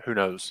gonna. Who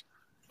knows?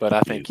 But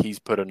I think he's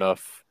put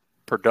enough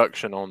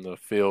production on the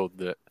field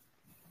that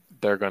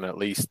they're going to at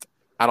least.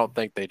 I don't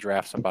think they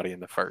draft somebody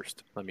in the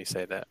first. Let me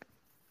say that.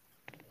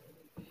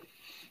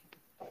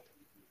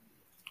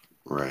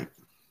 Right.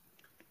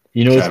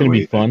 You know what's going to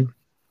be fun?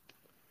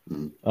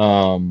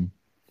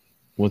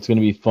 What's going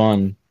to be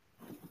fun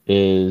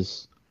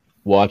is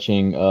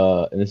watching,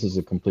 and this is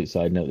a complete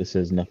side note. This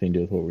has nothing to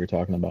do with what we were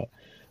talking about.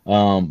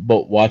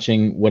 But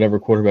watching whatever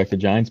quarterback the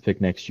Giants pick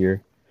next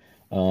year,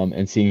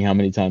 and seeing how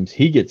many times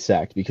he gets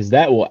sacked, because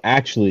that will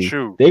actually,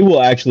 they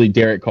will actually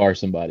Derek Carr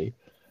somebody.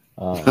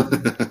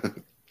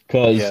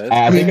 Because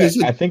I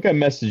think I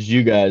messaged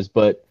you guys,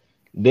 but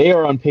they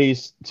are on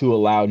pace to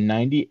allow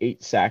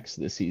 98 sacks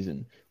this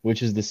season,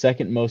 which is the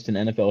second most in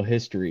NFL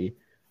history,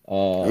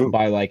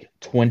 by like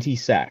 20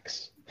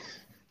 sacks.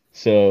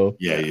 So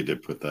you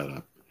did put that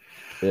up.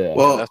 Yeah,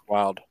 well, that's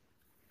wild.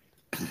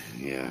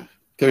 Yeah,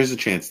 there's a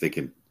chance they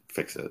can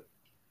fix it.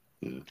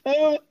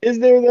 Yeah. Is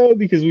there though?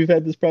 Because we've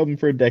had this problem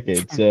for a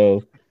decade.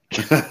 So,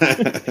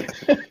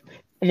 I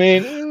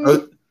mean,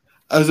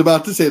 I was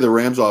about to say the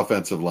Rams'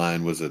 offensive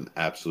line was an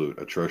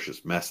absolute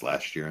atrocious mess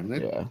last year, and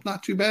they're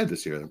not too bad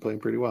this year. They're playing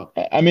pretty well.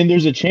 I mean,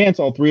 there's a chance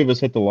all three of us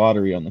hit the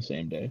lottery on the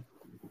same day.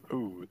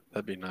 Ooh,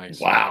 that'd be nice.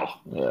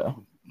 Wow. Yeah.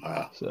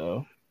 Wow.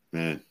 So,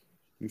 man,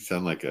 you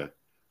sound like a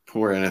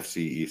poor NFC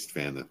East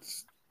fan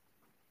that's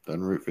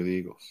doesn't root for the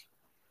Eagles.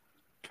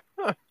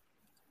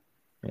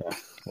 Yeah.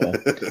 Well,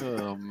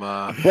 oh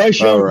my. Bryce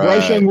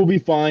Young will be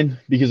fine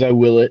because I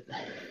will it.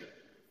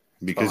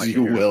 Because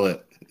you will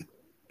it.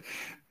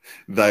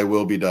 Thy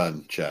will be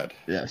done, Chad.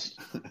 Yes.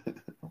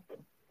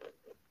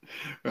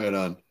 Right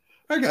on.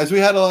 All right, guys, we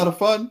had a lot of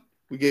fun.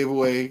 We gave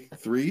away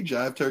 3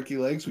 Jive turkey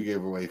legs. We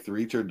gave away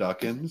 3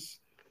 turduckens.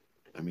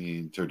 I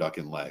mean,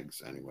 turducken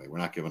legs, anyway. We're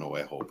not giving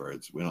away whole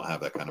birds. We don't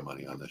have that kind of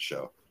money on this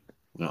show.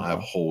 We don't have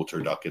whole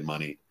turducken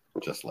money,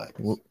 just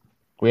legs.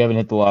 We haven't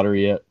hit the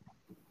lottery yet.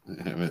 We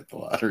haven't hit the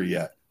lottery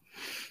yet.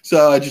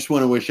 So I just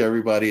want to wish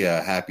everybody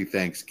a happy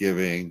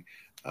Thanksgiving.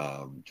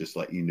 Just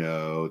let you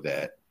know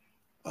that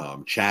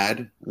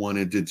Chad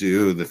wanted to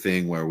do the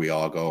thing where we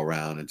all go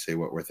around and say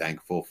what we're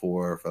thankful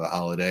for the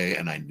holiday,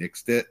 and I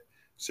nixed it.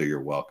 So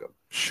you're welcome.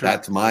 Sure.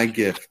 That's my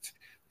gift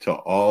to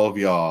all of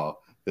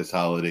y'all this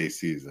holiday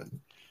season.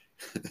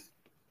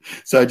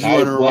 So I just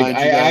want to remind you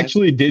guys. I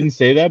actually didn't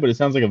say that, but it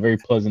sounds like a very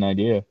pleasant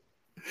idea.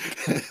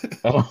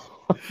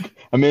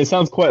 I mean, it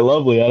sounds quite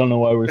lovely. I don't know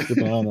why we're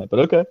skipping on that, but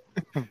okay.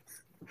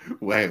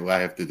 Wait, I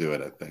have to do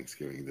it at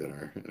Thanksgiving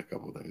dinner in a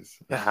couple of days.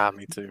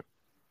 Me too.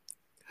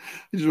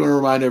 I just want to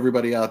remind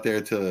everybody out there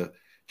to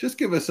just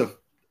give us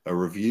a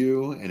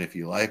review, and if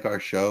you like our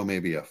show,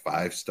 maybe a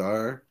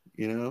 5-star,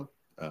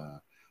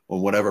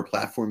 on whatever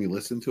platform you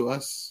listen to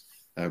us.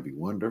 That would be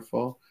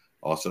wonderful.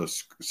 Also,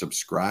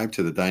 subscribe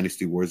to the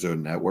Dynasty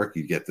Warzone Network.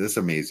 You get this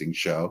amazing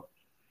show.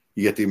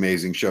 You get the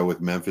amazing show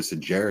with Memphis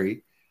and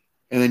Jerry.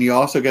 And then you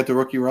also get the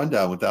Rookie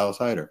Rundown with Dallas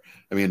Hyder.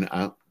 I mean, I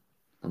don't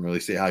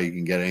really see how you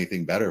can get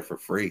anything better for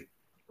free.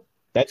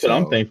 That's what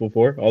I'm thankful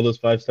for, all those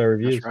 5-star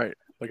reviews. That's right.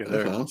 Look at that.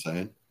 That's what I'm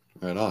saying.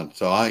 Right on.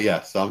 So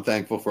I'm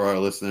thankful for our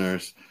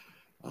listeners.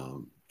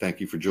 Thank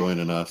you for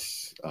joining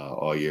us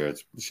all year.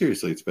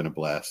 It's been a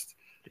blast.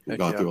 We've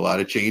gone through a lot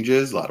of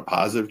changes, a lot of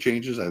positive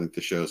changes. I think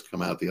the show's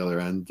come out the other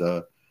end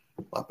a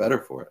lot better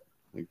for it.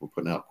 I think we're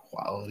putting out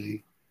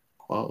quality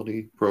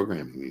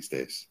programming these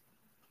days.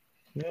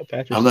 Yeah,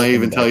 Patrick's I'm not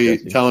even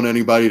telling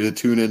anybody to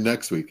tune in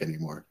next week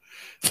anymore.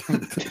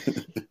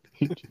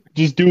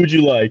 Just do what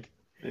you like.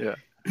 Yeah.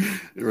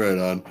 Right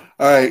on.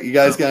 All right. You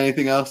guys got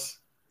anything else?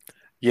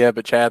 Yeah,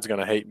 but Chad's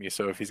going to hate me.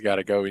 So if he's got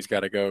to go, he's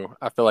got to go.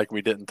 I feel like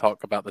we didn't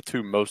talk about the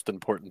 2 most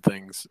important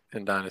things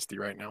in Dynasty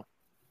right now.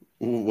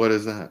 What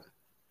is that?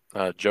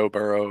 Joe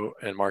Burrow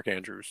and Mark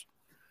Andrews.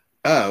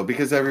 Oh,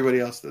 because everybody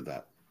else did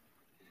that.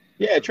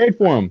 Yeah, trade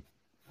for him.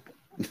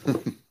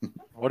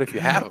 What if you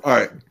have him?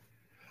 All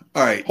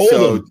right.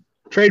 Hold him.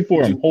 Trade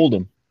for him. Hold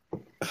him.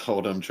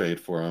 Hold him. Trade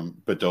for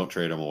him, but don't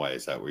trade him away.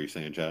 Is that what you're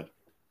saying, Chad?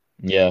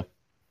 Yeah,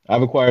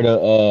 I've acquired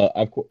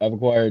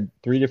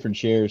 3 different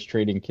shares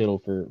trading Kittle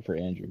for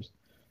Andrews,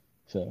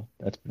 so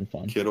that's been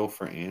fun. Kittle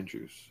for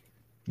Andrews.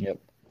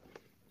 Yep.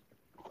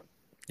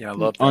 Yeah, I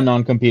love that. On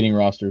non-competing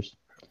rosters.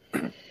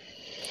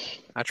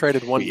 I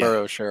traded one Yeah.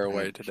 Burrow share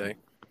away today.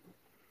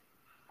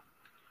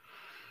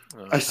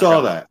 I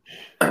saw that.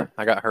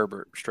 I got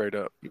Herbert straight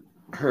up.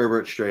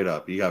 Herbert straight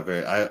up. You got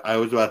very. I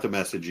was about to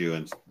message you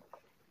and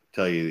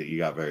tell you that you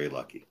got very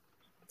lucky.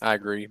 I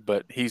agree,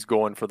 but he's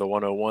going for the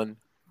 101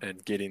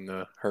 and getting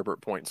the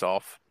Herbert points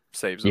off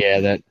saves him. Yeah,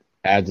 that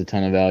adds a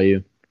ton of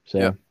value. So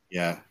Yep.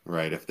 Yeah,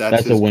 right. If that's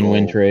that's a his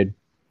win-win goal, trade.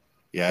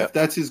 Yeah, Yep. if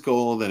that's his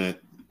goal, then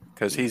it.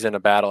 Because he's in a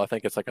battle. I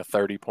think it's like a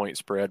 30-point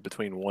spread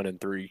between 1 and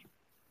 3.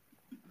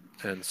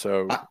 And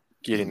so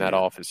getting that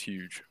off is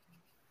huge.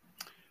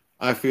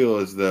 I feel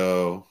as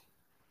though,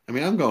 I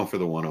mean, I'm going for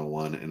the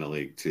 101 in a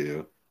league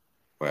too,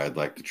 where I'd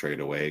like to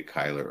trade away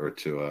Kyler or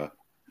Tua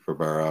for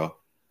Burrow.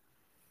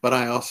 But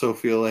I also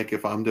feel like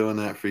if I'm doing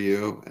that for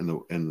you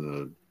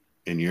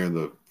and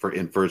you're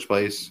in first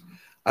place,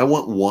 I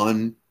want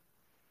one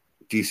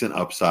decent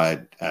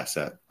upside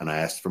asset. And I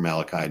asked for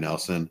Malachi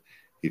Nelson.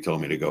 He told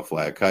me to go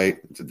fly a kite.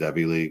 It's a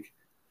Debbie league.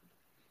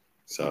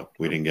 So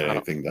we didn't get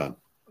anything done.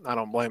 I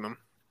don't blame him.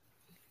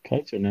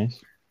 Kites are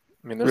nice.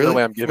 I mean, there's no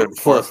way I'm giving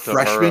for a plus to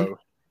freshman Burrow.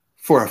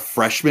 for a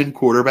freshman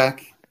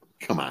quarterback.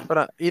 Come on.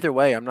 But either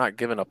way, I'm not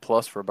giving a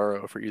plus for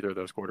Burrow for either of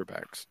those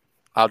quarterbacks.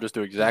 I'll just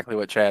do exactly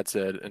what Chad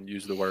said and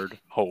use the word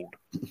hold.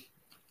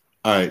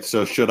 All right.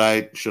 So should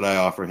I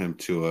offer him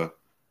Tua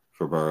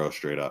for Burrow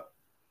straight up?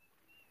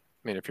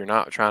 I mean, if you're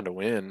not trying to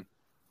win,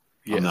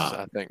 yes,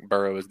 I think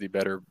Burrow is the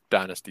better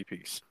dynasty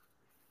piece.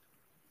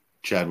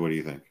 Chad, what do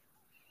you think?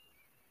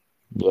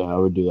 Yeah, I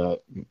would do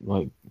that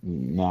like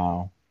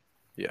now.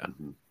 Yeah.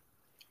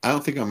 I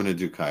don't think I'm going to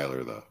do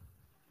Kyler, though.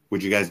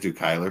 Would you guys do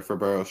Kyler for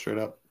Burrow straight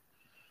up?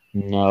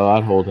 No,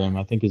 I'd hold him.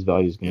 I think his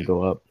value is going to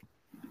go up.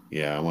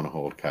 Yeah, I want to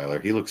hold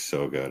Kyler. He looks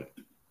so good.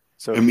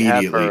 So if you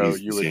have Burrow,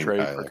 you would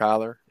trade for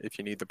Kyler if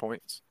you need the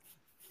points?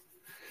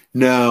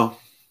 No.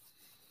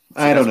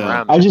 I don't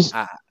know.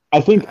 I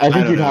think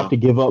you'd know. have to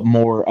give up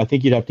more. I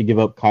think you'd have to give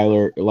up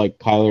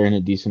Kyler in a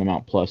decent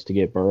amount plus to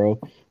get Burrow.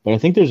 But I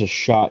think there's a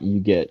shot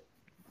you get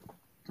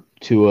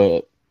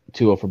Tua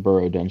for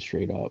Burrow done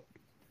straight up.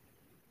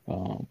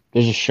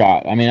 There's a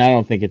shot. I mean, I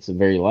don't think it's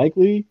very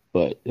likely,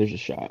 but there's a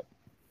shot.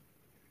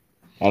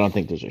 I don't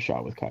think there's a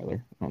shot with Kyler.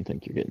 I don't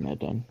think you're getting that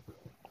done.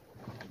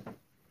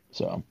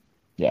 So,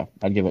 yeah,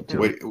 I'd give up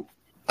Tua. Wait,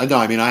 no,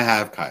 I mean, I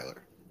have Kyler.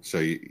 So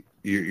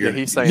you're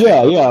he's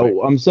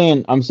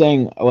saying I'm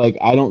saying like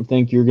I don't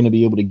think you're going to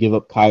be able to give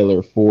up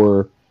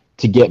Kyler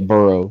to get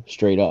Burrow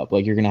straight up.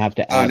 Like you're going to have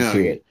to add to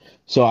it.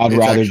 So I'd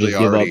rather just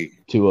give up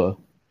Tua.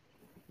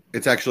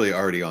 It's actually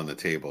already on the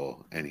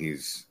table, and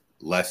he's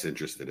less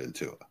interested in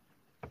Tua.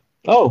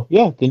 Oh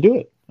yeah, then do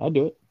it. I'll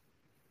do it.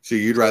 So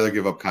you'd rather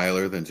give up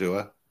Kyler than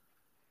Tua?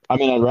 I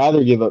mean, I'd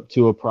rather give up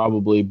Tua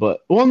probably,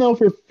 but no,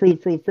 for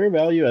the fair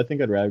value, I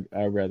think I'd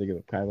rather give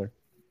up Kyler.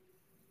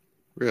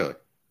 Really?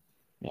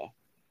 Yeah.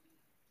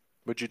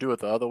 Would you do it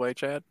the other way,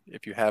 Chad?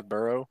 If you have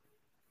Burrow,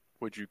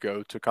 would you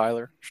go to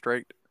Kyler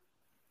straight?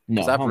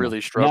 No, because I've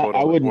really struggled.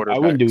 I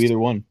wouldn't do either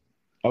one.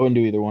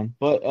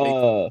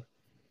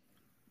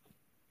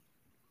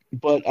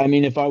 But I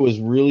mean, if I was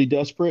really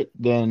desperate,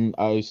 then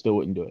I still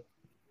wouldn't do it.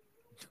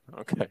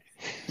 Okay.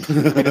 I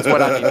mean, it's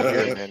what I need to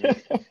hear, man.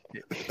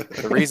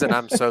 The reason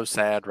I'm so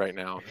sad right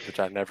now, which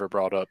I never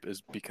brought up,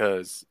 is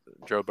because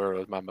Joe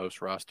Burrow is my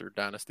most rostered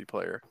dynasty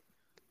player.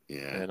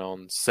 Yeah. And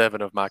on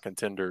 7 of my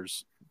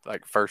contenders,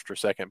 like first or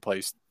second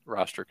place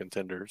roster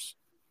contenders,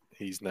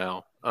 he's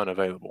now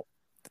unavailable.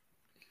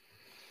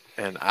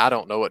 And I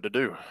don't know what to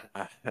do.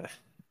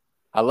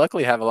 I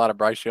luckily have a lot of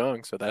Bryce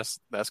Young, so that's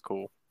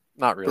cool.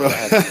 Not really.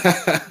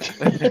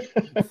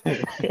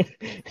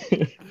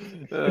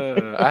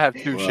 I have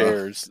 2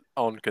 shares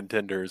on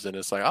contenders, and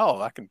it's like,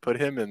 I can put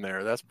him in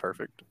there. That's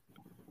perfect.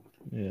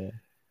 Yeah.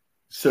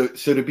 So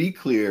to be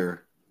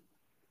clear,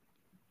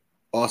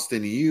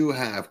 Austin, you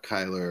have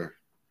Kyler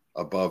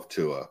above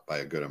Tua by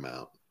a good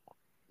amount.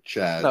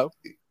 Chad? No.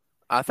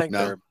 I think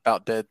they're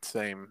about dead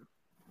same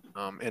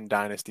in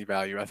dynasty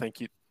value. I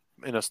think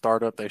in a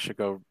startup, they should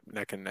go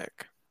neck and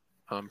neck.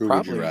 Who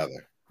would you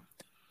rather?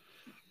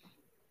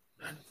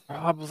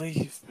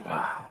 Probably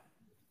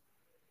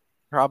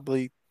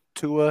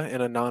Tua in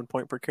a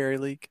 9-point per carry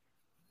league,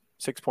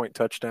 6-point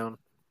touchdown.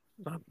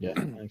 Yeah,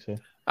 I think so.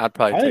 I'd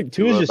probably I take think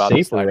Tua's just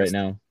safer right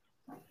now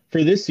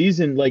for this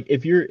season. Like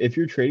if you're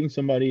trading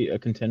somebody, a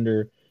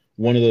contender,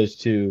 one of those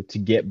two to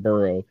get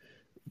Burrow,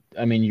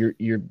 I mean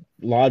your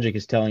logic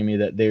is telling me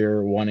that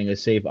they're wanting a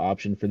safe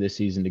option for this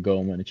season to go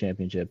and win a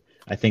championship.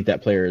 I think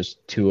that player is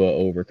Tua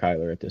over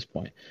Kyler at this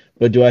point.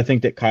 But do I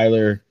think that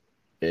Kyler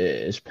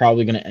is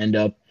probably going to end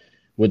up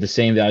with the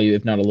same value,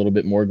 if not a little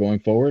bit more going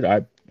forward?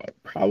 I'd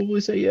probably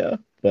say yeah.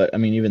 But, I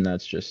mean, even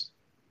that's just,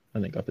 I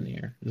think, up in the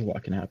air. There's a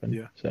lot can happen.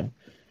 Yeah. So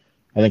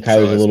I think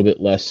Kyler's a little bit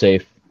less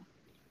safe.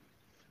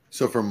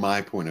 So from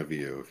my point of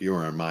view, if you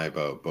were in my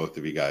boat, both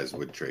of you guys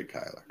would trade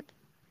Kyler.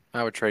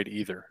 I would trade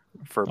either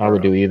for Burrow. I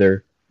would do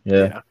either.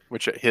 Yeah.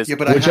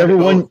 Whichever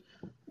one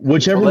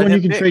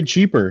you can trade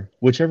cheaper.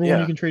 Whichever one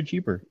you can trade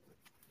cheaper.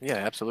 Yeah,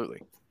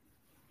 absolutely.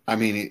 I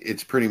mean,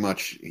 it's pretty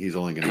much he's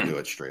only going to do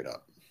it straight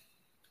up.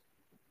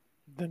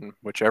 Then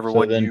whichever So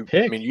one then you,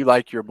 pick. I mean, you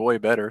like your boy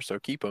better, so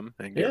keep him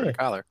and get rid of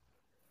Kyler.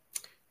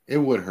 It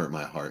would hurt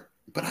my heart,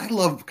 but I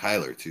love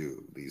Kyler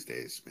too these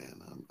days,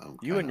 man. I'm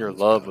You and kinda your on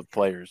this love Kyler of train.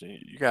 players,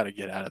 you got to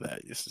get out of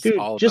that. This is Dude,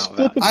 all just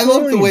about flip value. I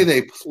love the coin. way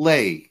they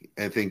play.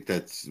 I think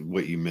that's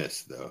what you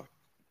miss, though,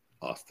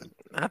 Austin.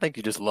 I think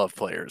you just love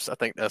players. I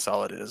think that's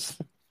all it is.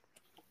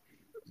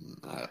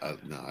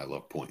 No, I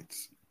love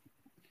points.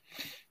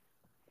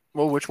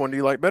 Well, which one do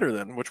you like better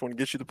then? Which one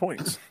gets you the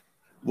points?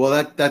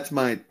 Well, that's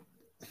my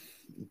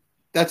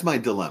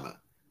dilemma.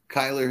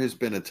 Kyler has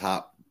been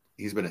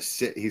he's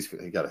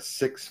got a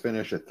 6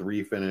 finish, a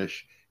 3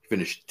 finish. He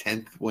finished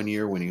 10th one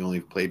year when he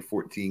only played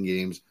 14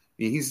 games.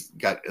 I mean, he's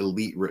got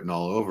elite written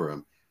all over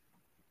him.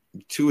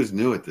 2 is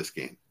new at this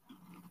game.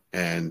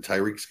 And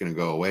Tyreek's going to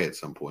go away at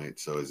some point.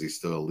 So is he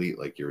still elite,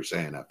 like you were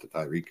saying, after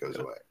Tyreek goes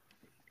away?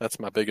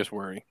 That's my biggest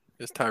worry.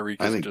 Is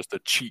Tyreek is just a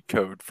cheat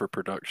code for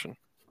production.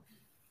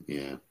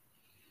 Yeah.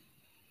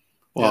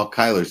 Well,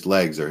 Kyler's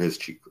legs are his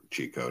cheat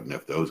code, and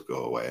if those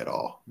go away at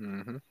all.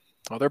 Mm-hmm.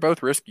 Well, they're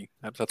both risky.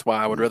 That's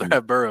why I would rather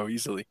have Burrow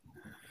easily.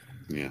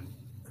 Yeah.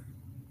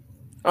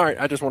 All right,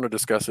 I just want to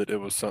discuss it. It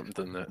was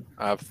something that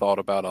I've thought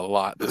about a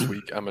lot this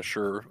week. I'm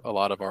sure a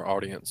lot of our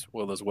audience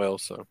will as well.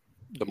 So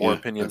the more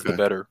opinions, the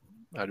better.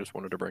 I just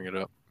wanted to bring it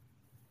up.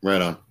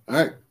 Right on. All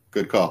right.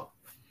 Good call.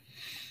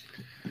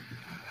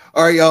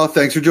 All right, y'all.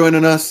 Thanks for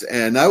joining us.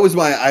 And that was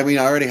I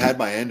already had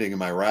my ending and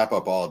my wrap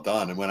up all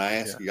done. And when I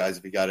ask you guys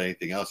if you got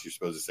anything else, you're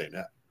supposed to say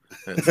no.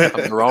 I'm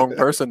the wrong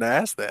person to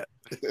ask that.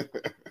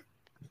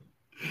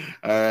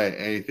 All right.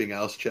 Anything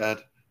else, Chad?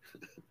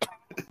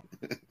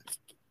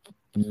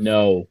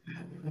 No.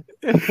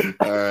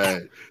 All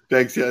right.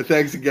 Thanks.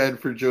 Thanks again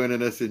for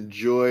joining us.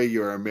 Enjoy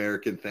your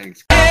American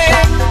Thanksgiving.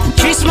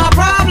 Chase my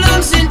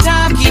problems and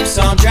time keeps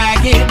on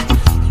dragging.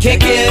 Can't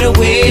get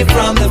away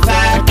from the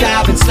fact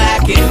I've been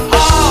slacking.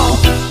 Oh,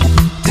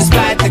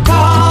 despite the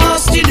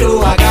cost, you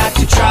know I got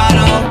to trot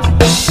on.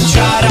 It's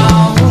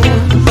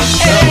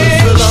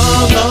a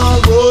long,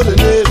 long road, and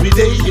every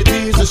day it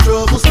is a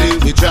struggle. Still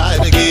we try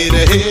to get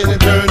ahead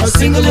and turn a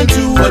single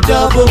into a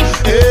double.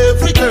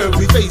 Every curve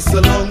we face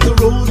along the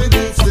road, it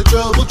leads to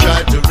trouble.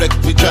 Try to wreck,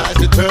 we try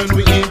to turn,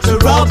 we into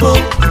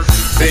rubble.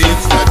 Say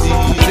it's not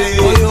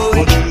easy,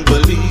 won't you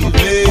believe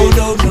me? Oh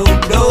no, no,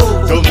 no.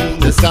 Don't mean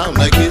to sound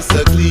like it's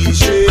a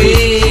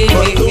cliche,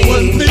 but the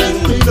one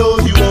thing we know,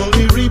 you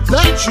only reap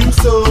that you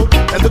sow,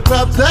 and the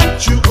crop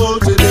that you owe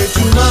today,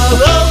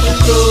 tomorrow it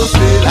grows.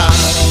 Still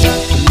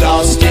I'm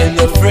Lost in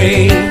the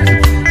fray.